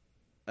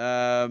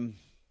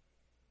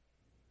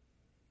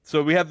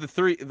 So we have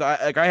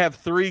I have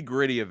 3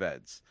 Gritty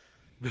events.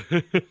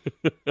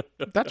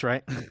 That's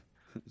right.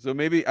 So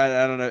maybe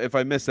I don't know if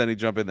I missed any,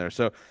 jump in there.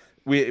 So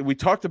we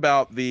talked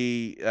about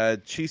the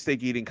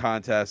cheesesteak eating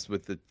contest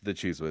with the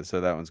Cheese Whiz, so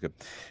that one's good.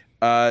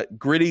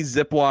 Gritty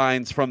zip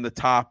lines from the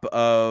top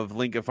of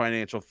Lincoln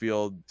Financial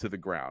Field to the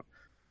ground.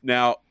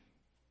 Now,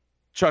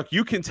 Chuck,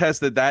 you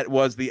contest that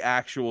was the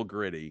actual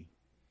Gritty,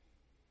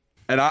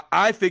 and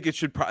I think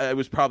it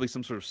was probably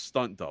some sort of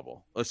stunt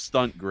double, a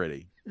stunt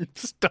Gritty.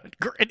 Stunt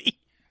Gritty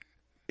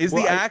is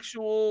the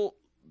actual.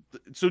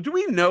 So do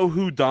we know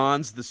who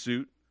dons the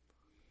suit?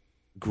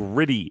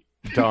 Gritty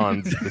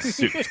dons the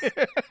suit.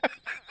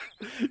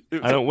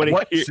 I don't want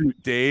to hear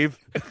suit, Dave.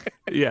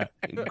 Yeah,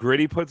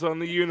 Gritty puts on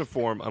the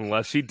uniform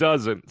unless she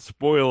doesn't.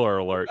 Spoiler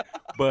alert.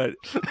 But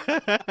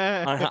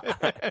I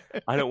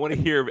don't want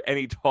to hear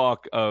any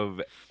talk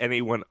of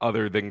anyone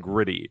other than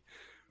Gritty.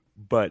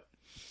 But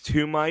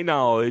to my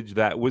knowledge,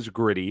 that was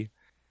Gritty.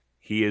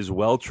 He is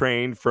well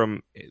trained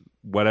from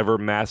whatever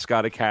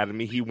mascot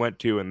academy he went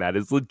to, and that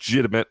is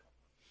legitimate.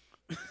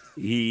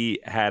 He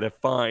had a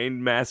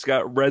fine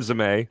mascot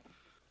resume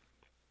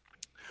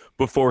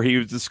before he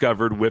was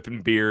discovered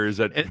whipping beers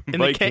at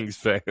Vikings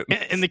fans.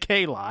 In the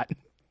K lot.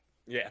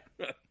 Yeah.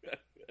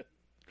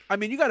 I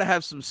mean, you got to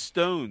have some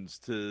stones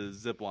to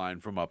zip line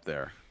from up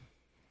there.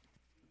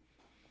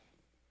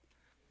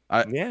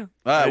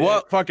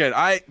 Well, fuck it.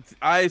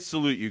 I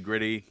salute you,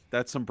 Gritty.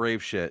 That's some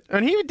brave shit.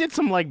 And he did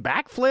some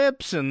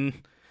backflips, and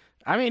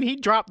I mean, he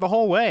dropped the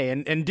whole way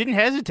and didn't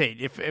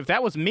hesitate. If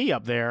that was me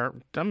up there,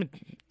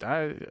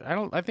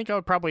 I think I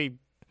would probably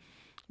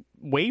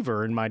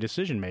waver in my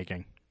decision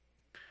making.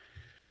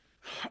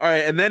 All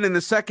right, and then in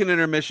the second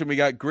intermission, we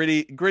got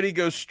Gritty. Gritty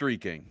goes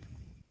streaking.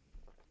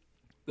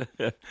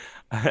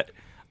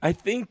 I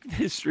think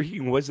his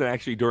streaking wasn't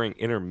actually during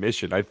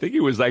intermission. I think it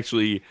was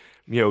actually,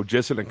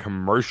 just in a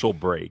commercial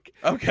break.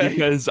 Okay.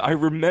 Because I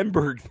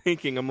remember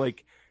thinking, I'm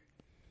like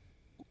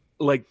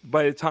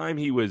by the time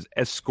he was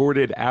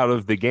escorted out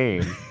of the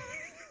game,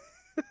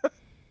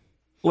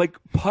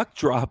 puck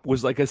drop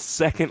was a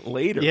second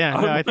later. Yeah,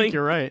 I think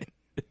you're right.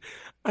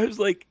 I was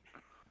like,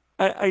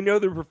 I know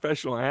they're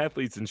professional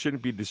athletes and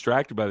shouldn't be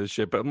distracted by this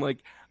shit, but I'm like,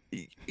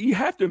 you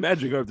have to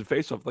imagine going to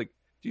face off. Do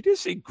you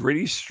just see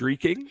Gritty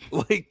streaking?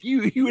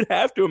 You would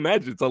have to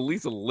imagine it's at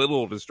least a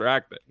little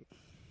distracting.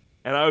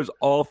 And I was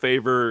all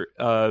favor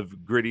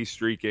of Gritty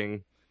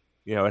streaking.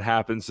 It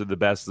happens to the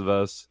best of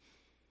us.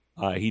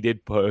 He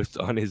did post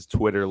on his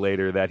Twitter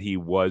later that he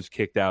was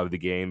kicked out of the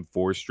game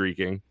for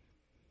streaking.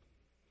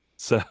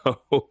 So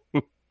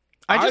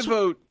I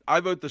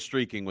vote the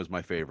streaking was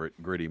my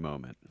favorite Gritty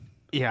moment.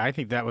 Yeah, I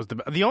think that was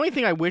the only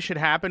thing I wish had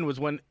happened was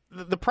when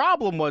the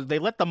problem was they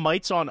let the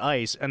mites on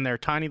ice and their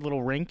tiny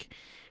little rink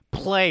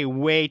play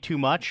way too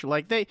much.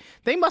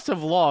 They must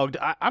have logged,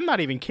 I'm not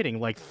even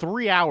kidding,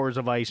 3 hours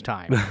of ice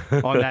time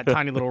on that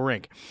tiny little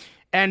rink.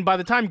 And by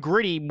the time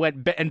Gritty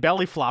went and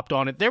belly flopped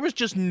on it, there was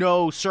just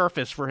no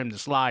surface for him to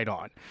slide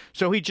on.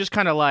 So he just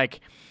kind of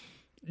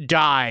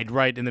died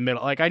right in the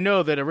middle. I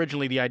know that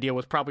originally the idea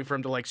was probably for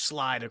him to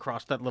slide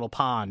across that little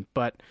pond,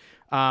 but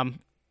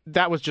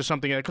that was just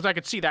something, because I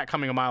could see that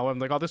coming a mile away. I'm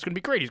like, oh, this is going to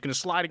be great. He's going to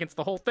slide against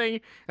the whole thing.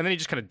 And then he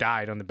just kind of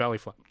died on the belly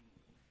flop.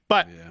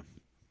 But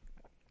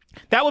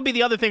that would be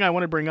the other thing I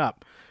want to bring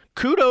up.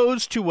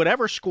 Kudos to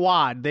whatever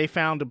squad they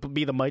found to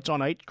be the Mites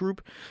on Ice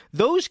group.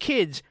 Those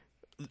kids,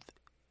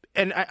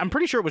 and I'm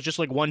pretty sure it was just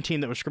one team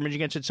that was scrimmaging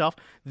against itself,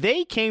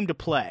 they came to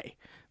play.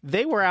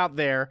 They were out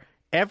there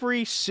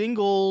every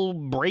single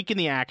break in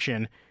the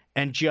action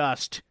and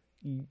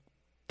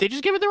they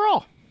just gave it their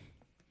all.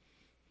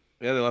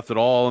 Yeah, they left it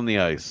all on the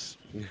ice.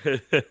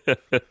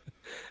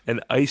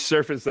 An ice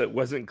surface that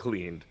wasn't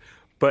cleaned.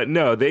 But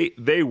no,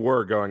 they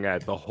were going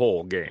at the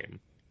whole game.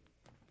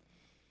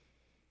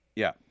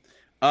 Yeah.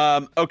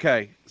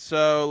 Okay,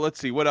 so let's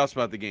see. What else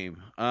about the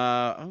game?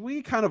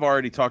 We kind of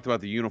already talked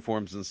about the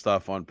uniforms and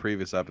stuff on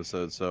previous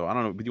episodes, so I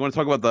don't know. Do you want to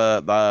talk about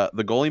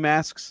the goalie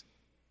masks?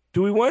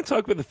 Do we want to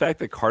talk about the fact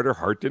that Carter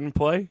Hart didn't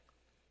play?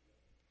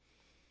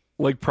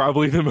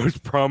 Probably the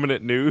most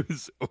prominent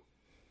news.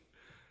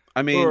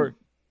 I mean,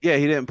 yeah,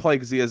 he didn't play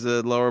because he has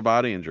a lower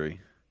body injury.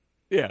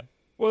 Yeah,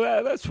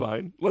 well, that's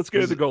fine. Let's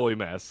get to the goalie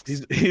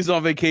masks. He's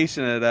on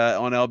vacation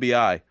on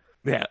LBI.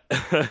 Yeah.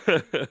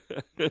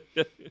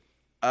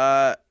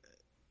 I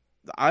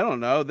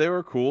don't know. They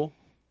were cool.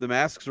 The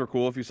masks were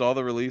cool. If you saw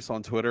the release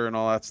on Twitter and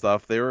all that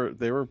stuff, they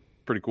were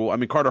pretty cool. I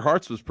mean, Carter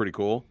Hart's was pretty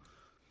cool.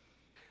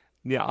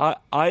 Yeah,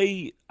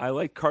 I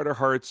like Carter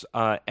Hart's.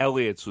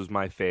 Elliott's was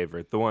my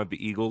favorite, the one with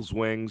the Eagles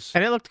wings.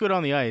 And it looked good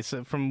on the ice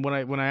from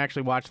when I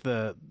actually watched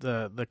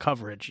the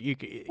coverage. You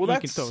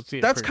can still see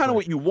it. That's pretty kind of clear.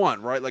 what you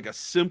want, right? Like a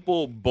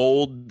simple,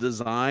 bold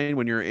design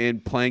when you're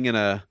playing in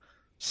a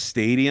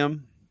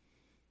stadium.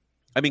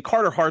 I mean,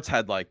 Carter Hart's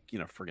had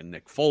friggin'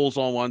 Nick Foles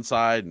on one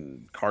side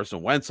and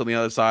Carson Wentz on the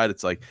other side.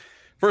 It's like,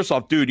 first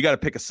off, dude, you got to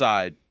pick a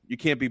side. You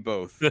can't be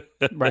both.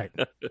 Right.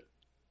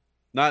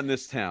 Not in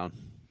this town,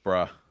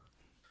 bruh.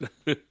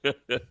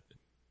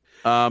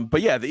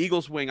 But yeah, the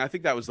Eagles wing, I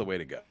think that was the way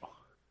to go.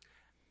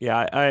 Yeah,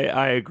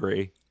 I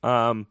agree.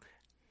 And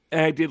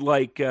I did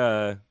like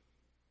Carter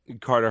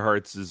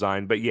Hart's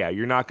design, but yeah,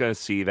 you're not going to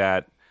see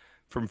that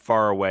from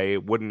far away.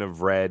 It wouldn't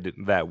have read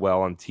that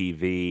well on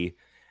TV.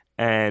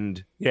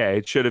 And yeah,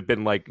 it should have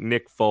been like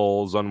Nick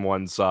Foles on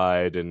one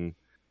side and,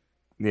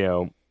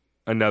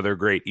 another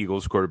great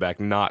Eagles quarterback,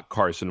 not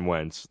Carson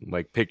Wentz.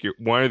 Like, pick your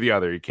one or the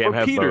other. You can't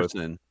have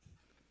Peterson. both.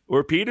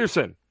 Or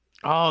Peterson.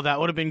 Oh, that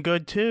would have been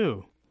good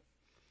too.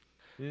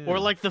 Yeah. Or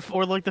like the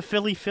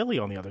Philly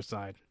on the other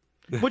side.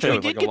 Which Yeah, we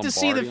with did like a get to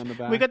see Lombardi on the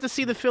back. we got to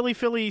see the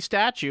Philly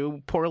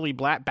statue, poorly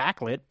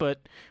backlit,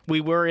 but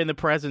we were in the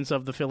presence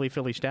of the Philly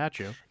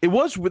statue.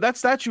 That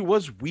statue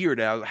was weird.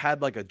 It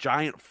had like a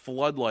giant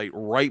floodlight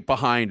right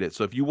behind it.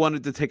 So if you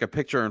wanted to take a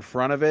picture in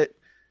front of it,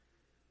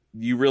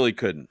 you really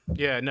couldn't.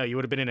 Yeah, no, you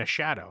would have been in a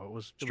shadow. It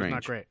was Strange.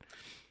 not great.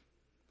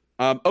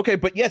 Okay,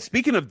 but yeah,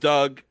 speaking of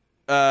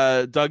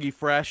Dougie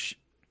Fresh,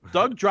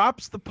 Doug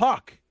drops the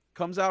puck,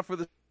 comes out for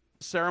the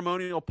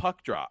ceremonial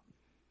puck drop.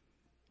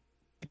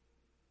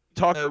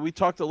 We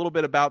talked a little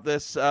bit about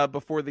this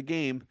before the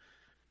game.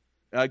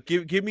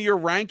 Give me your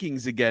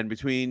rankings again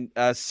between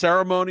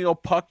ceremonial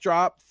puck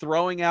drop,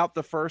 throwing out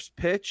the first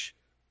pitch,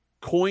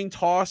 coin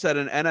toss at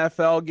an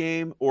NFL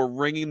game, or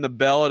ringing the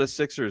bell at a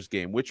Sixers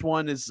game. Which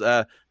one is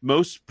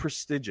most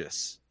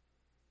prestigious?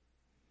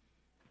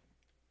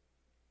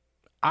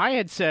 I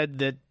had said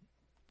that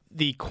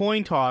the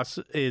coin toss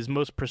is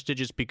most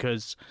prestigious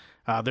because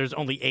there's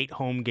only 8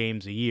 home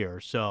games a year,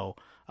 so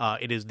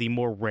it is the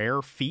more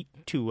rare feat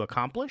to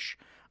accomplish.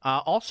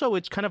 Also,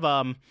 it's kind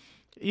of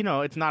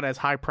it's not as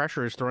high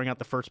pressure as throwing out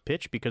the first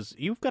pitch because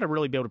you've got to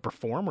really be able to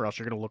perform, or else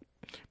you're going to look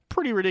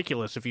pretty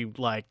ridiculous if you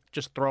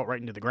just throw it right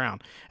into the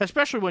ground.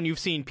 Especially when you've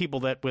seen people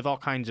that with all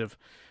kinds of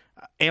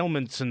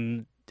ailments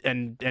and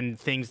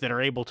things that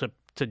are able to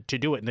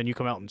do it, and then you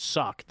come out and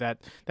suck.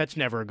 That's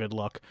never a good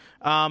look.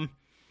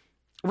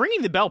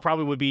 Ringing the bell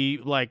probably would be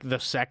like the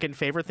second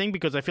favorite thing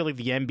because I feel like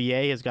the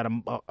NBA has got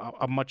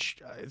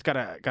it's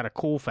got a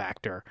cool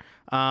factor.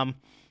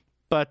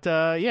 But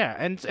yeah,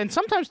 and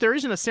sometimes there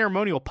isn't a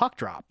ceremonial puck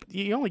drop.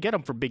 You only get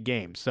them for big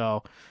games,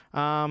 so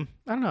I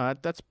don't know.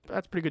 That's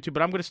pretty good too.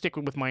 But I'm going to stick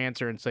with my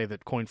answer and say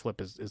that coin flip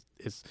is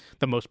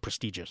the most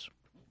prestigious.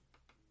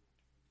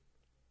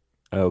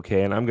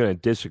 Okay, and I'm going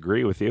to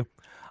disagree with you.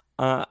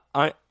 I'm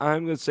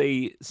going to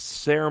say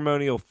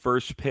ceremonial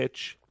first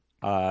pitch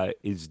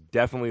is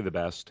definitely the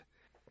best.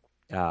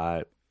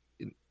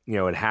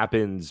 It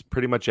happens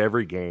pretty much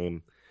every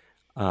game.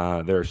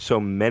 There are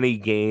so many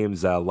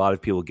games that a lot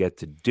of people get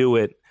to do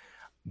it,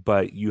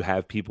 but you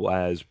have people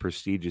as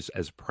prestigious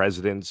as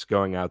presidents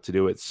going out to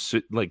do it.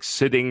 Like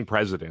sitting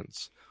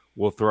presidents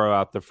will throw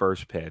out the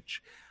first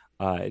pitch.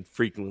 It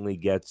frequently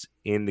gets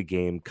in the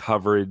game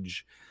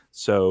coverage.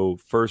 So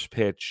first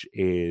pitch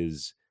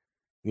is,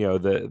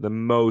 the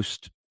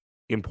most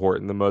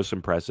important, the most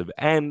impressive.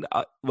 And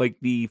like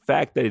the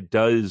fact that it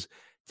does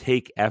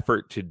take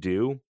effort to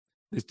do,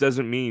 this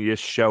doesn't mean you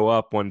just show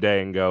up one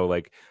day and go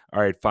like, all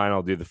right, fine,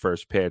 I'll do the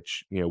first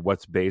pitch.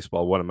 What's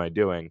baseball? What am I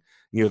doing?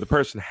 The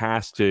person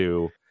has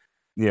to,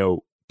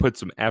 put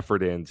some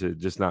effort in to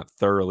just not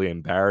thoroughly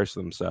embarrass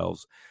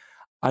themselves.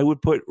 I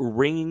would put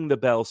ringing the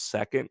bell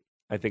second.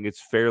 I think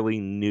it's fairly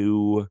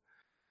new,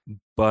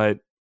 but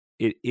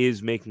it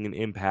is making an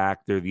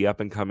impact. They're the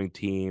up-and-coming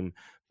team.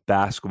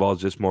 Basketball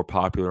is just more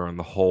popular on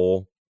the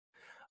whole.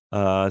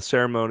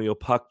 Ceremonial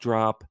puck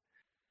drop.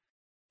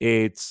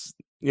 It's,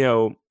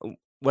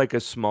 like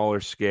a smaller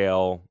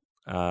scale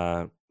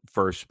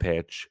first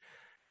pitch.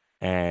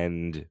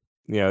 And,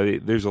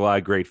 there's a lot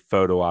of great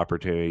photo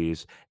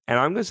opportunities. And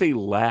I'm going to say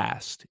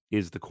last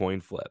is the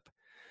coin flip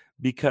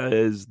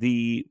because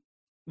the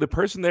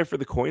person there for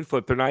the coin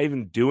flip, they're not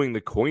even doing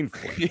the coin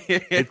flip.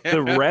 It's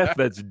the ref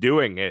that's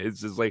doing it.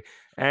 It's just like,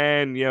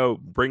 and,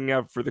 bringing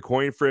up for the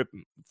coin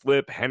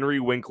flip, Henry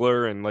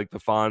Winkler, and like the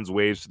Fonz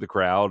waves to the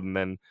crowd and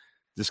then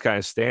just kind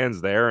of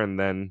stands there and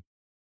then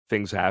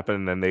things happen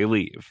and then they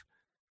leave.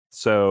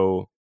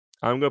 So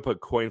I'm going to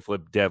put coin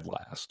flip dead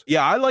last.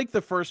 Yeah, I like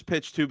the first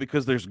pitch too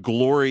because there's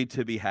glory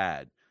to be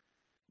had.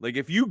 Like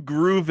if you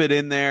groove it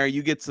in there,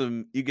 you get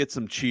some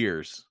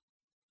cheers.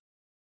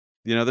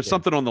 There's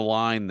something on the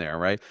line there,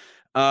 right?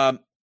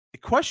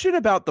 Question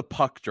about the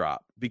puck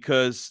drop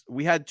because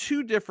we had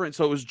two different.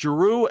 So it was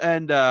Giroux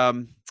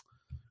and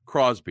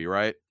Crosby,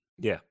 right?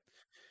 Yeah,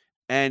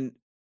 and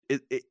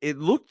it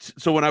looked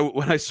so when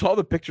I saw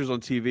the pictures on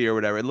TV or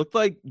whatever, it looked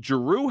like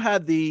Giroux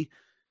had the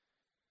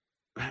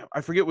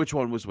I forget which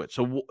one was which.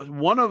 So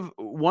one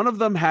of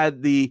them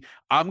had the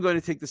I'm going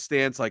to take the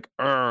stance like,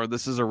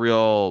 this is a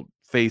real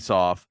face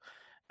off,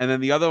 and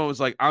then the other one was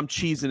like, I'm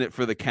cheesing it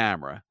for the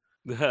camera.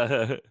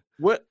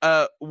 What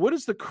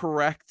is the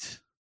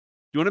correct?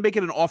 Do you want to make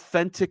it an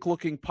authentic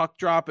looking puck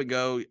drop and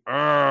go,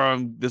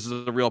 this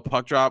is a real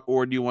puck drop,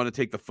 or do you want to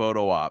take the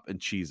photo op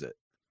and cheese it?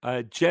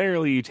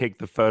 Generally, you take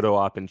the photo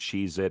op and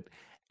cheese it,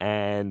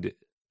 and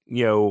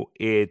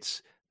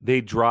they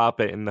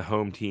drop it, and the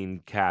home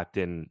team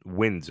captain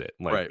wins it,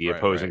 like the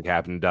opposing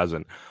captain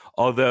doesn't.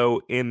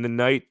 Although in the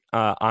night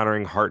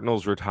honoring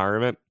Hartnell's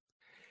retirement,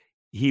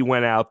 he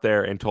went out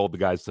there and told the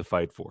guys to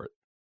fight for it.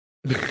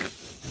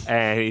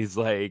 And he's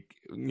like,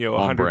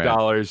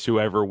 $100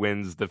 whoever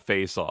wins the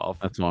face off.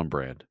 That's on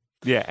brand.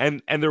 Yeah,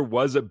 and there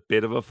was a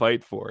bit of a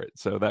fight for it,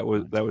 so that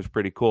was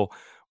pretty cool.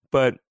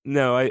 But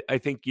no, I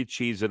think you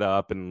cheese it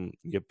up and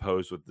you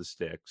pose with the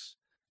sticks.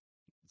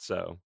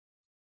 So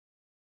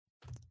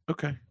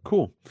okay,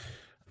 cool.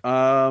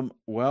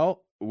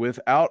 Well,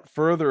 without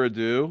further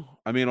ado,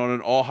 I mean, on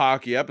an all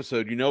hockey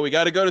episode, we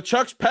got to go to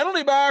Chuck's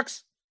penalty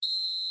box.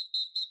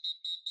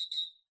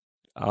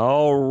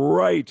 All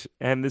right.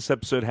 And this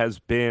episode has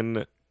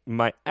been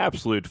my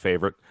absolute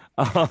favorite.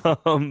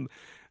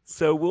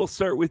 So we'll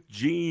start with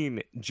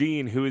Gene.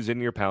 Gene, who is in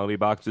your penalty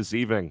box this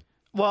evening?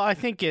 Well, I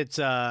think it's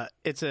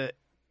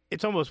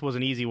almost was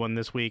an easy one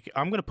this week.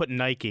 I'm going to put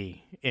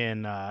Nike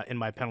in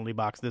my penalty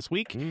box this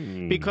week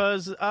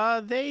because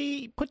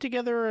they put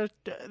together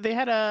they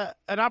had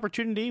an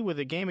opportunity with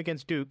a game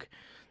against Duke.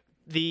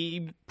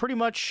 The pretty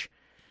much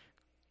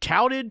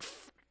touted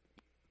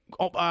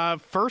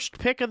first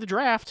pick of the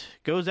draft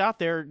goes out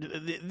there.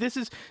 This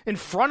is in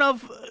front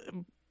of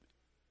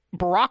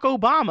Barack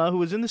Obama, who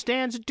was in the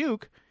stands at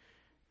Duke.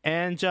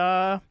 And,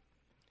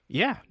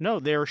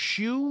 their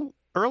shoe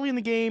early in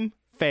the game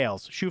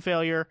fails. Shoe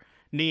failure,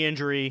 knee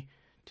injury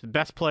to the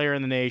best player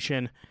in the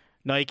nation.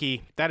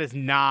 Nike, that is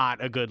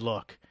not a good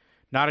look.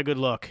 Not a good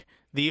look.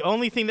 The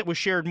only thing that was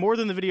shared more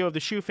than the video of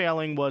the shoe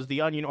failing was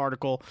the Onion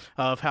article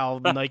of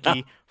how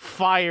Nike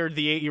fired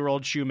the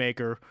 8-year-old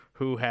shoemaker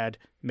who had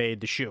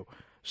made the shoe.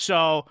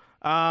 So,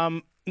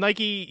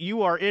 Nike,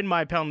 you are in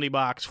my penalty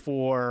box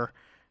for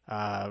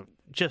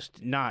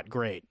just not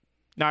great.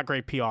 Not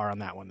great PR on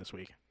that one this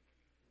week.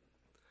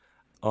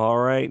 All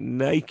right,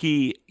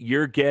 Nike,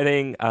 you're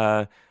getting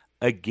a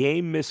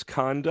game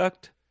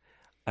misconduct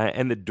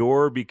and the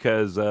door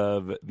because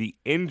of the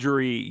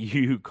injury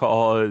you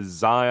caused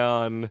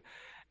Zion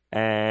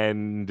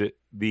and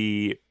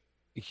the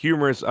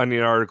humorous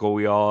Onion article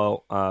we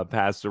all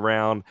passed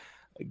around.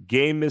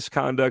 Game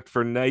misconduct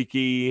for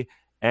Nike.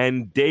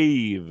 And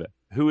Dave,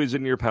 who is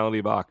in your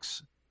penalty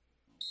box?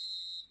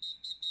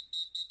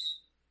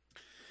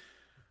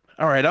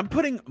 All right, I'm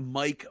putting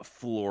Mike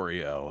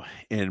Florio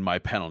in my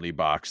penalty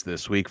box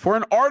this week for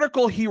an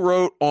article he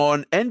wrote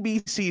on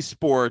NBC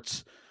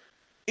Sports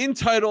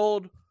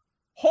entitled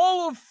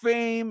Hall of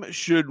Fame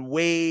Should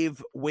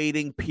Waive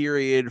Waiting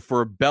Period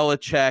for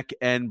Belichick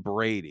and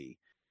Brady.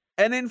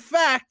 And in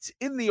fact,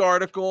 in the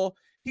article,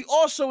 he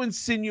also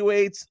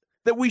insinuates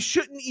that we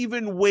shouldn't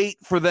even wait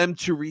for them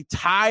to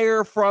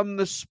retire from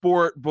the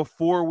sport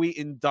before we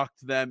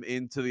induct them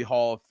into the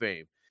Hall of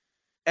Fame.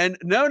 And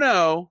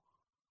no,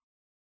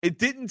 it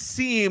didn't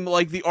seem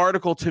like the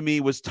article to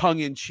me was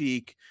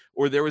tongue-in-cheek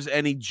or there was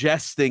any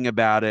jesting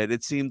about it.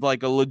 It seemed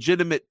like a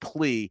legitimate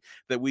plea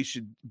that we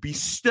should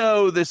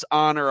bestow this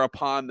honor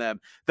upon them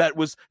that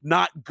was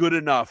not good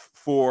enough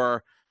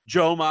for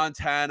Joe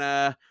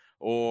Montana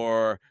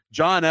or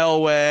John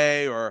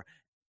Elway or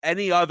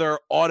any other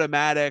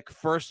automatic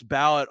first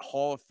ballot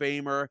Hall of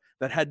Famer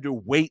that had to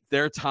wait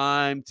their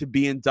time to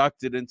be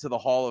inducted into the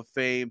Hall of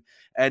Fame.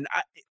 And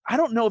I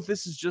don't know if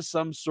this is just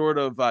some sort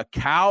of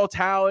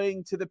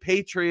kowtowing to the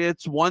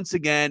Patriots once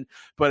again,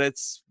 but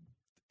it's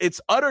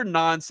utter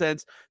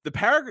nonsense.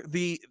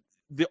 The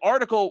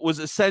article was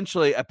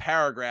essentially a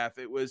paragraph.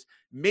 It was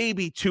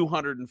maybe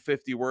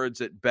 250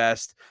 words at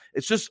best.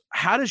 It's just,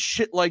 how does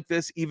shit like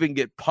this even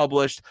get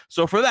published?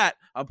 So for that,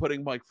 I'm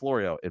putting Mike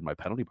Florio in my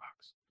penalty box.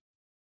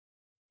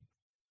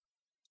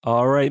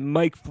 All right,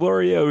 Mike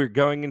Florio, you're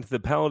going into the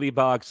penalty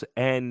box,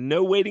 and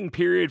no waiting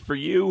period for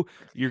you.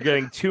 You're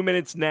getting 2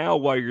 minutes now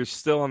while you're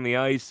still on the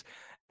ice.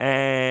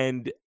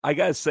 And I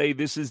got to say,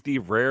 this is the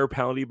rare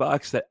penalty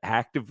box that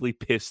actively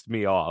pissed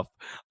me off.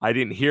 I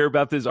didn't hear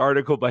about this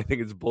article, but I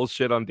think it's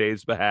bullshit on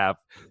Dave's behalf.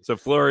 So,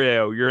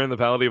 Florio, you're in the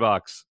penalty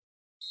box.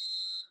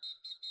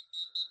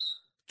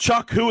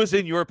 Chuck, who is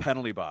in your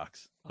penalty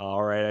box?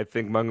 All right, I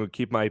think I'm going to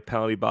keep my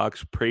penalty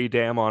box pretty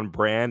damn on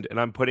brand, and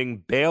I'm putting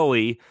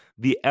Bailey,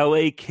 the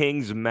LA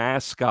Kings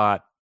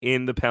mascot,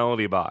 in the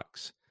penalty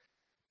box.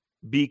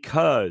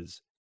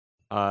 Because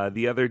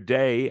the other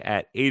day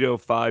at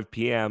 8:05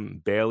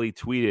 p.m., Bailey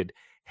tweeted,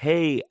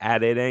 "Hey,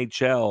 at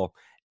NHL,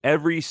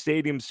 every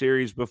stadium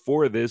series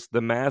before this,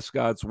 the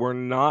mascots were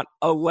not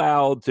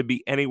allowed to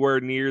be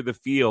anywhere near the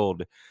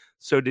field.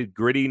 So did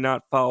Gritty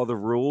not follow the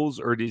rules,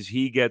 or does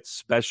he get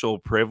special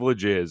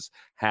privileges?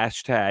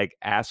 Hashtag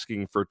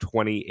asking for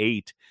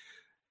 28.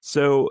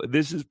 So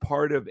this is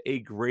part of a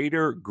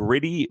greater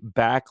Gritty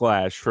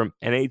backlash from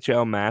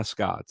NHL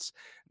mascots.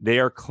 They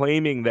are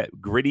claiming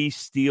that Gritty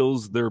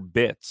steals their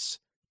bits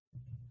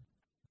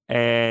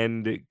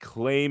and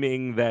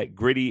claiming that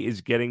Gritty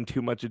is getting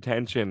too much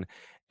attention.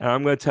 And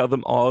I'm going to tell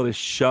them all to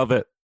shove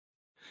it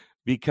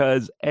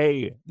because,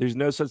 A, there's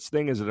no such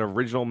thing as an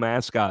original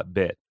mascot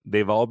bit.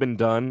 They've all been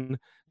done.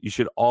 You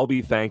should all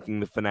be thanking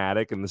the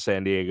Fanatic and the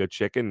San Diego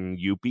Chicken and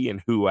Youppi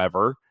and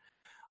whoever.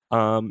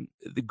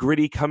 The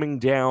Gritty coming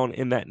down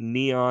in that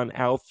neon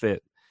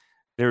outfit.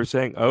 They were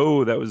saying,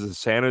 oh, that was a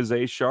San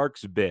Jose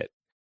Sharks bit.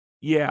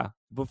 Yeah,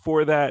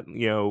 before that,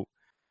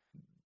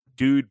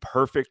 Dude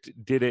Perfect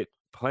did it.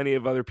 Plenty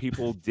of other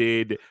people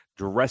did,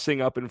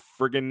 dressing up in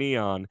friggin'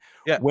 neon.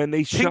 Yeah, when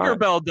they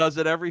Tinkerbell does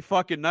it every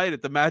fucking night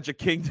at the Magic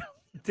Kingdom.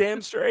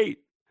 Damn straight.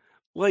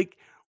 Like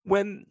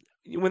when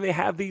they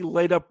have the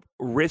light up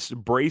wrist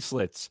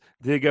bracelets,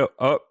 they go,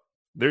 oh,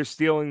 they're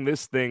stealing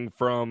this thing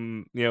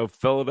from,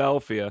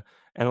 Philadelphia.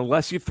 And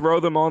unless you throw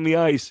them on the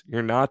ice,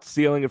 you're not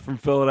stealing it from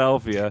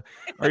Philadelphia.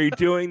 Are you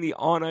doing the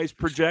on-ice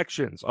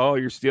projections? Oh,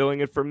 you're stealing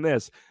it from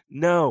this.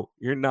 No,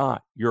 you're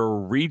not. You're a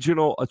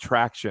regional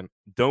attraction.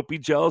 Don't be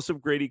jealous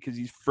of Grady because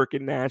he's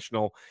freaking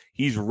national.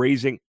 He's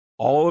raising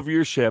all of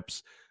your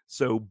ships.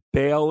 So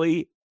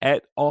Bailey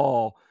et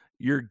al.,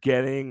 you're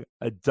getting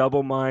a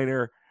double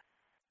minor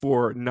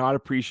for not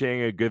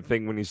appreciating a good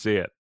thing when you see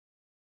it.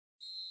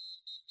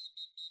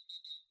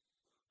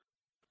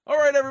 All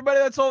right, everybody,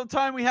 that's all the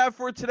time we have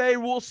for today.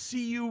 We'll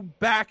see you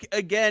back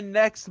again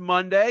next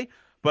Monday,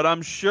 but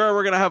I'm sure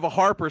we're going to have a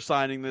Harper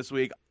signing this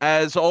week.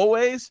 As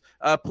always,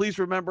 please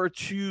remember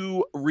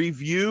to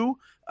review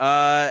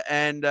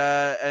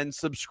and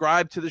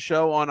subscribe to the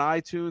show on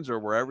iTunes or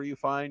wherever you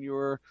find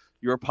your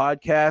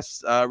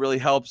podcasts. Really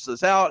helps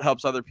us out,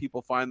 helps other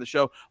people find the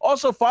show.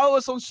 Also, follow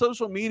us on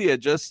social media.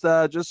 Just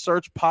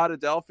search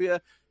Podadelphia,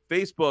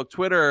 Facebook,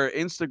 Twitter,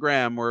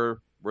 Instagram.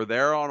 We're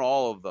there on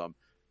all of them.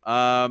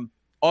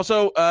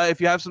 Also,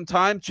 if you have some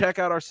time, check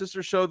out our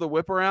sister show, The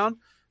Whip Around,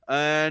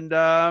 and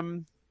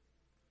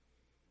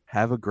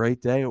have a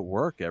great day at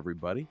work,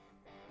 everybody.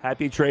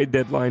 Happy trade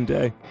deadline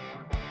day.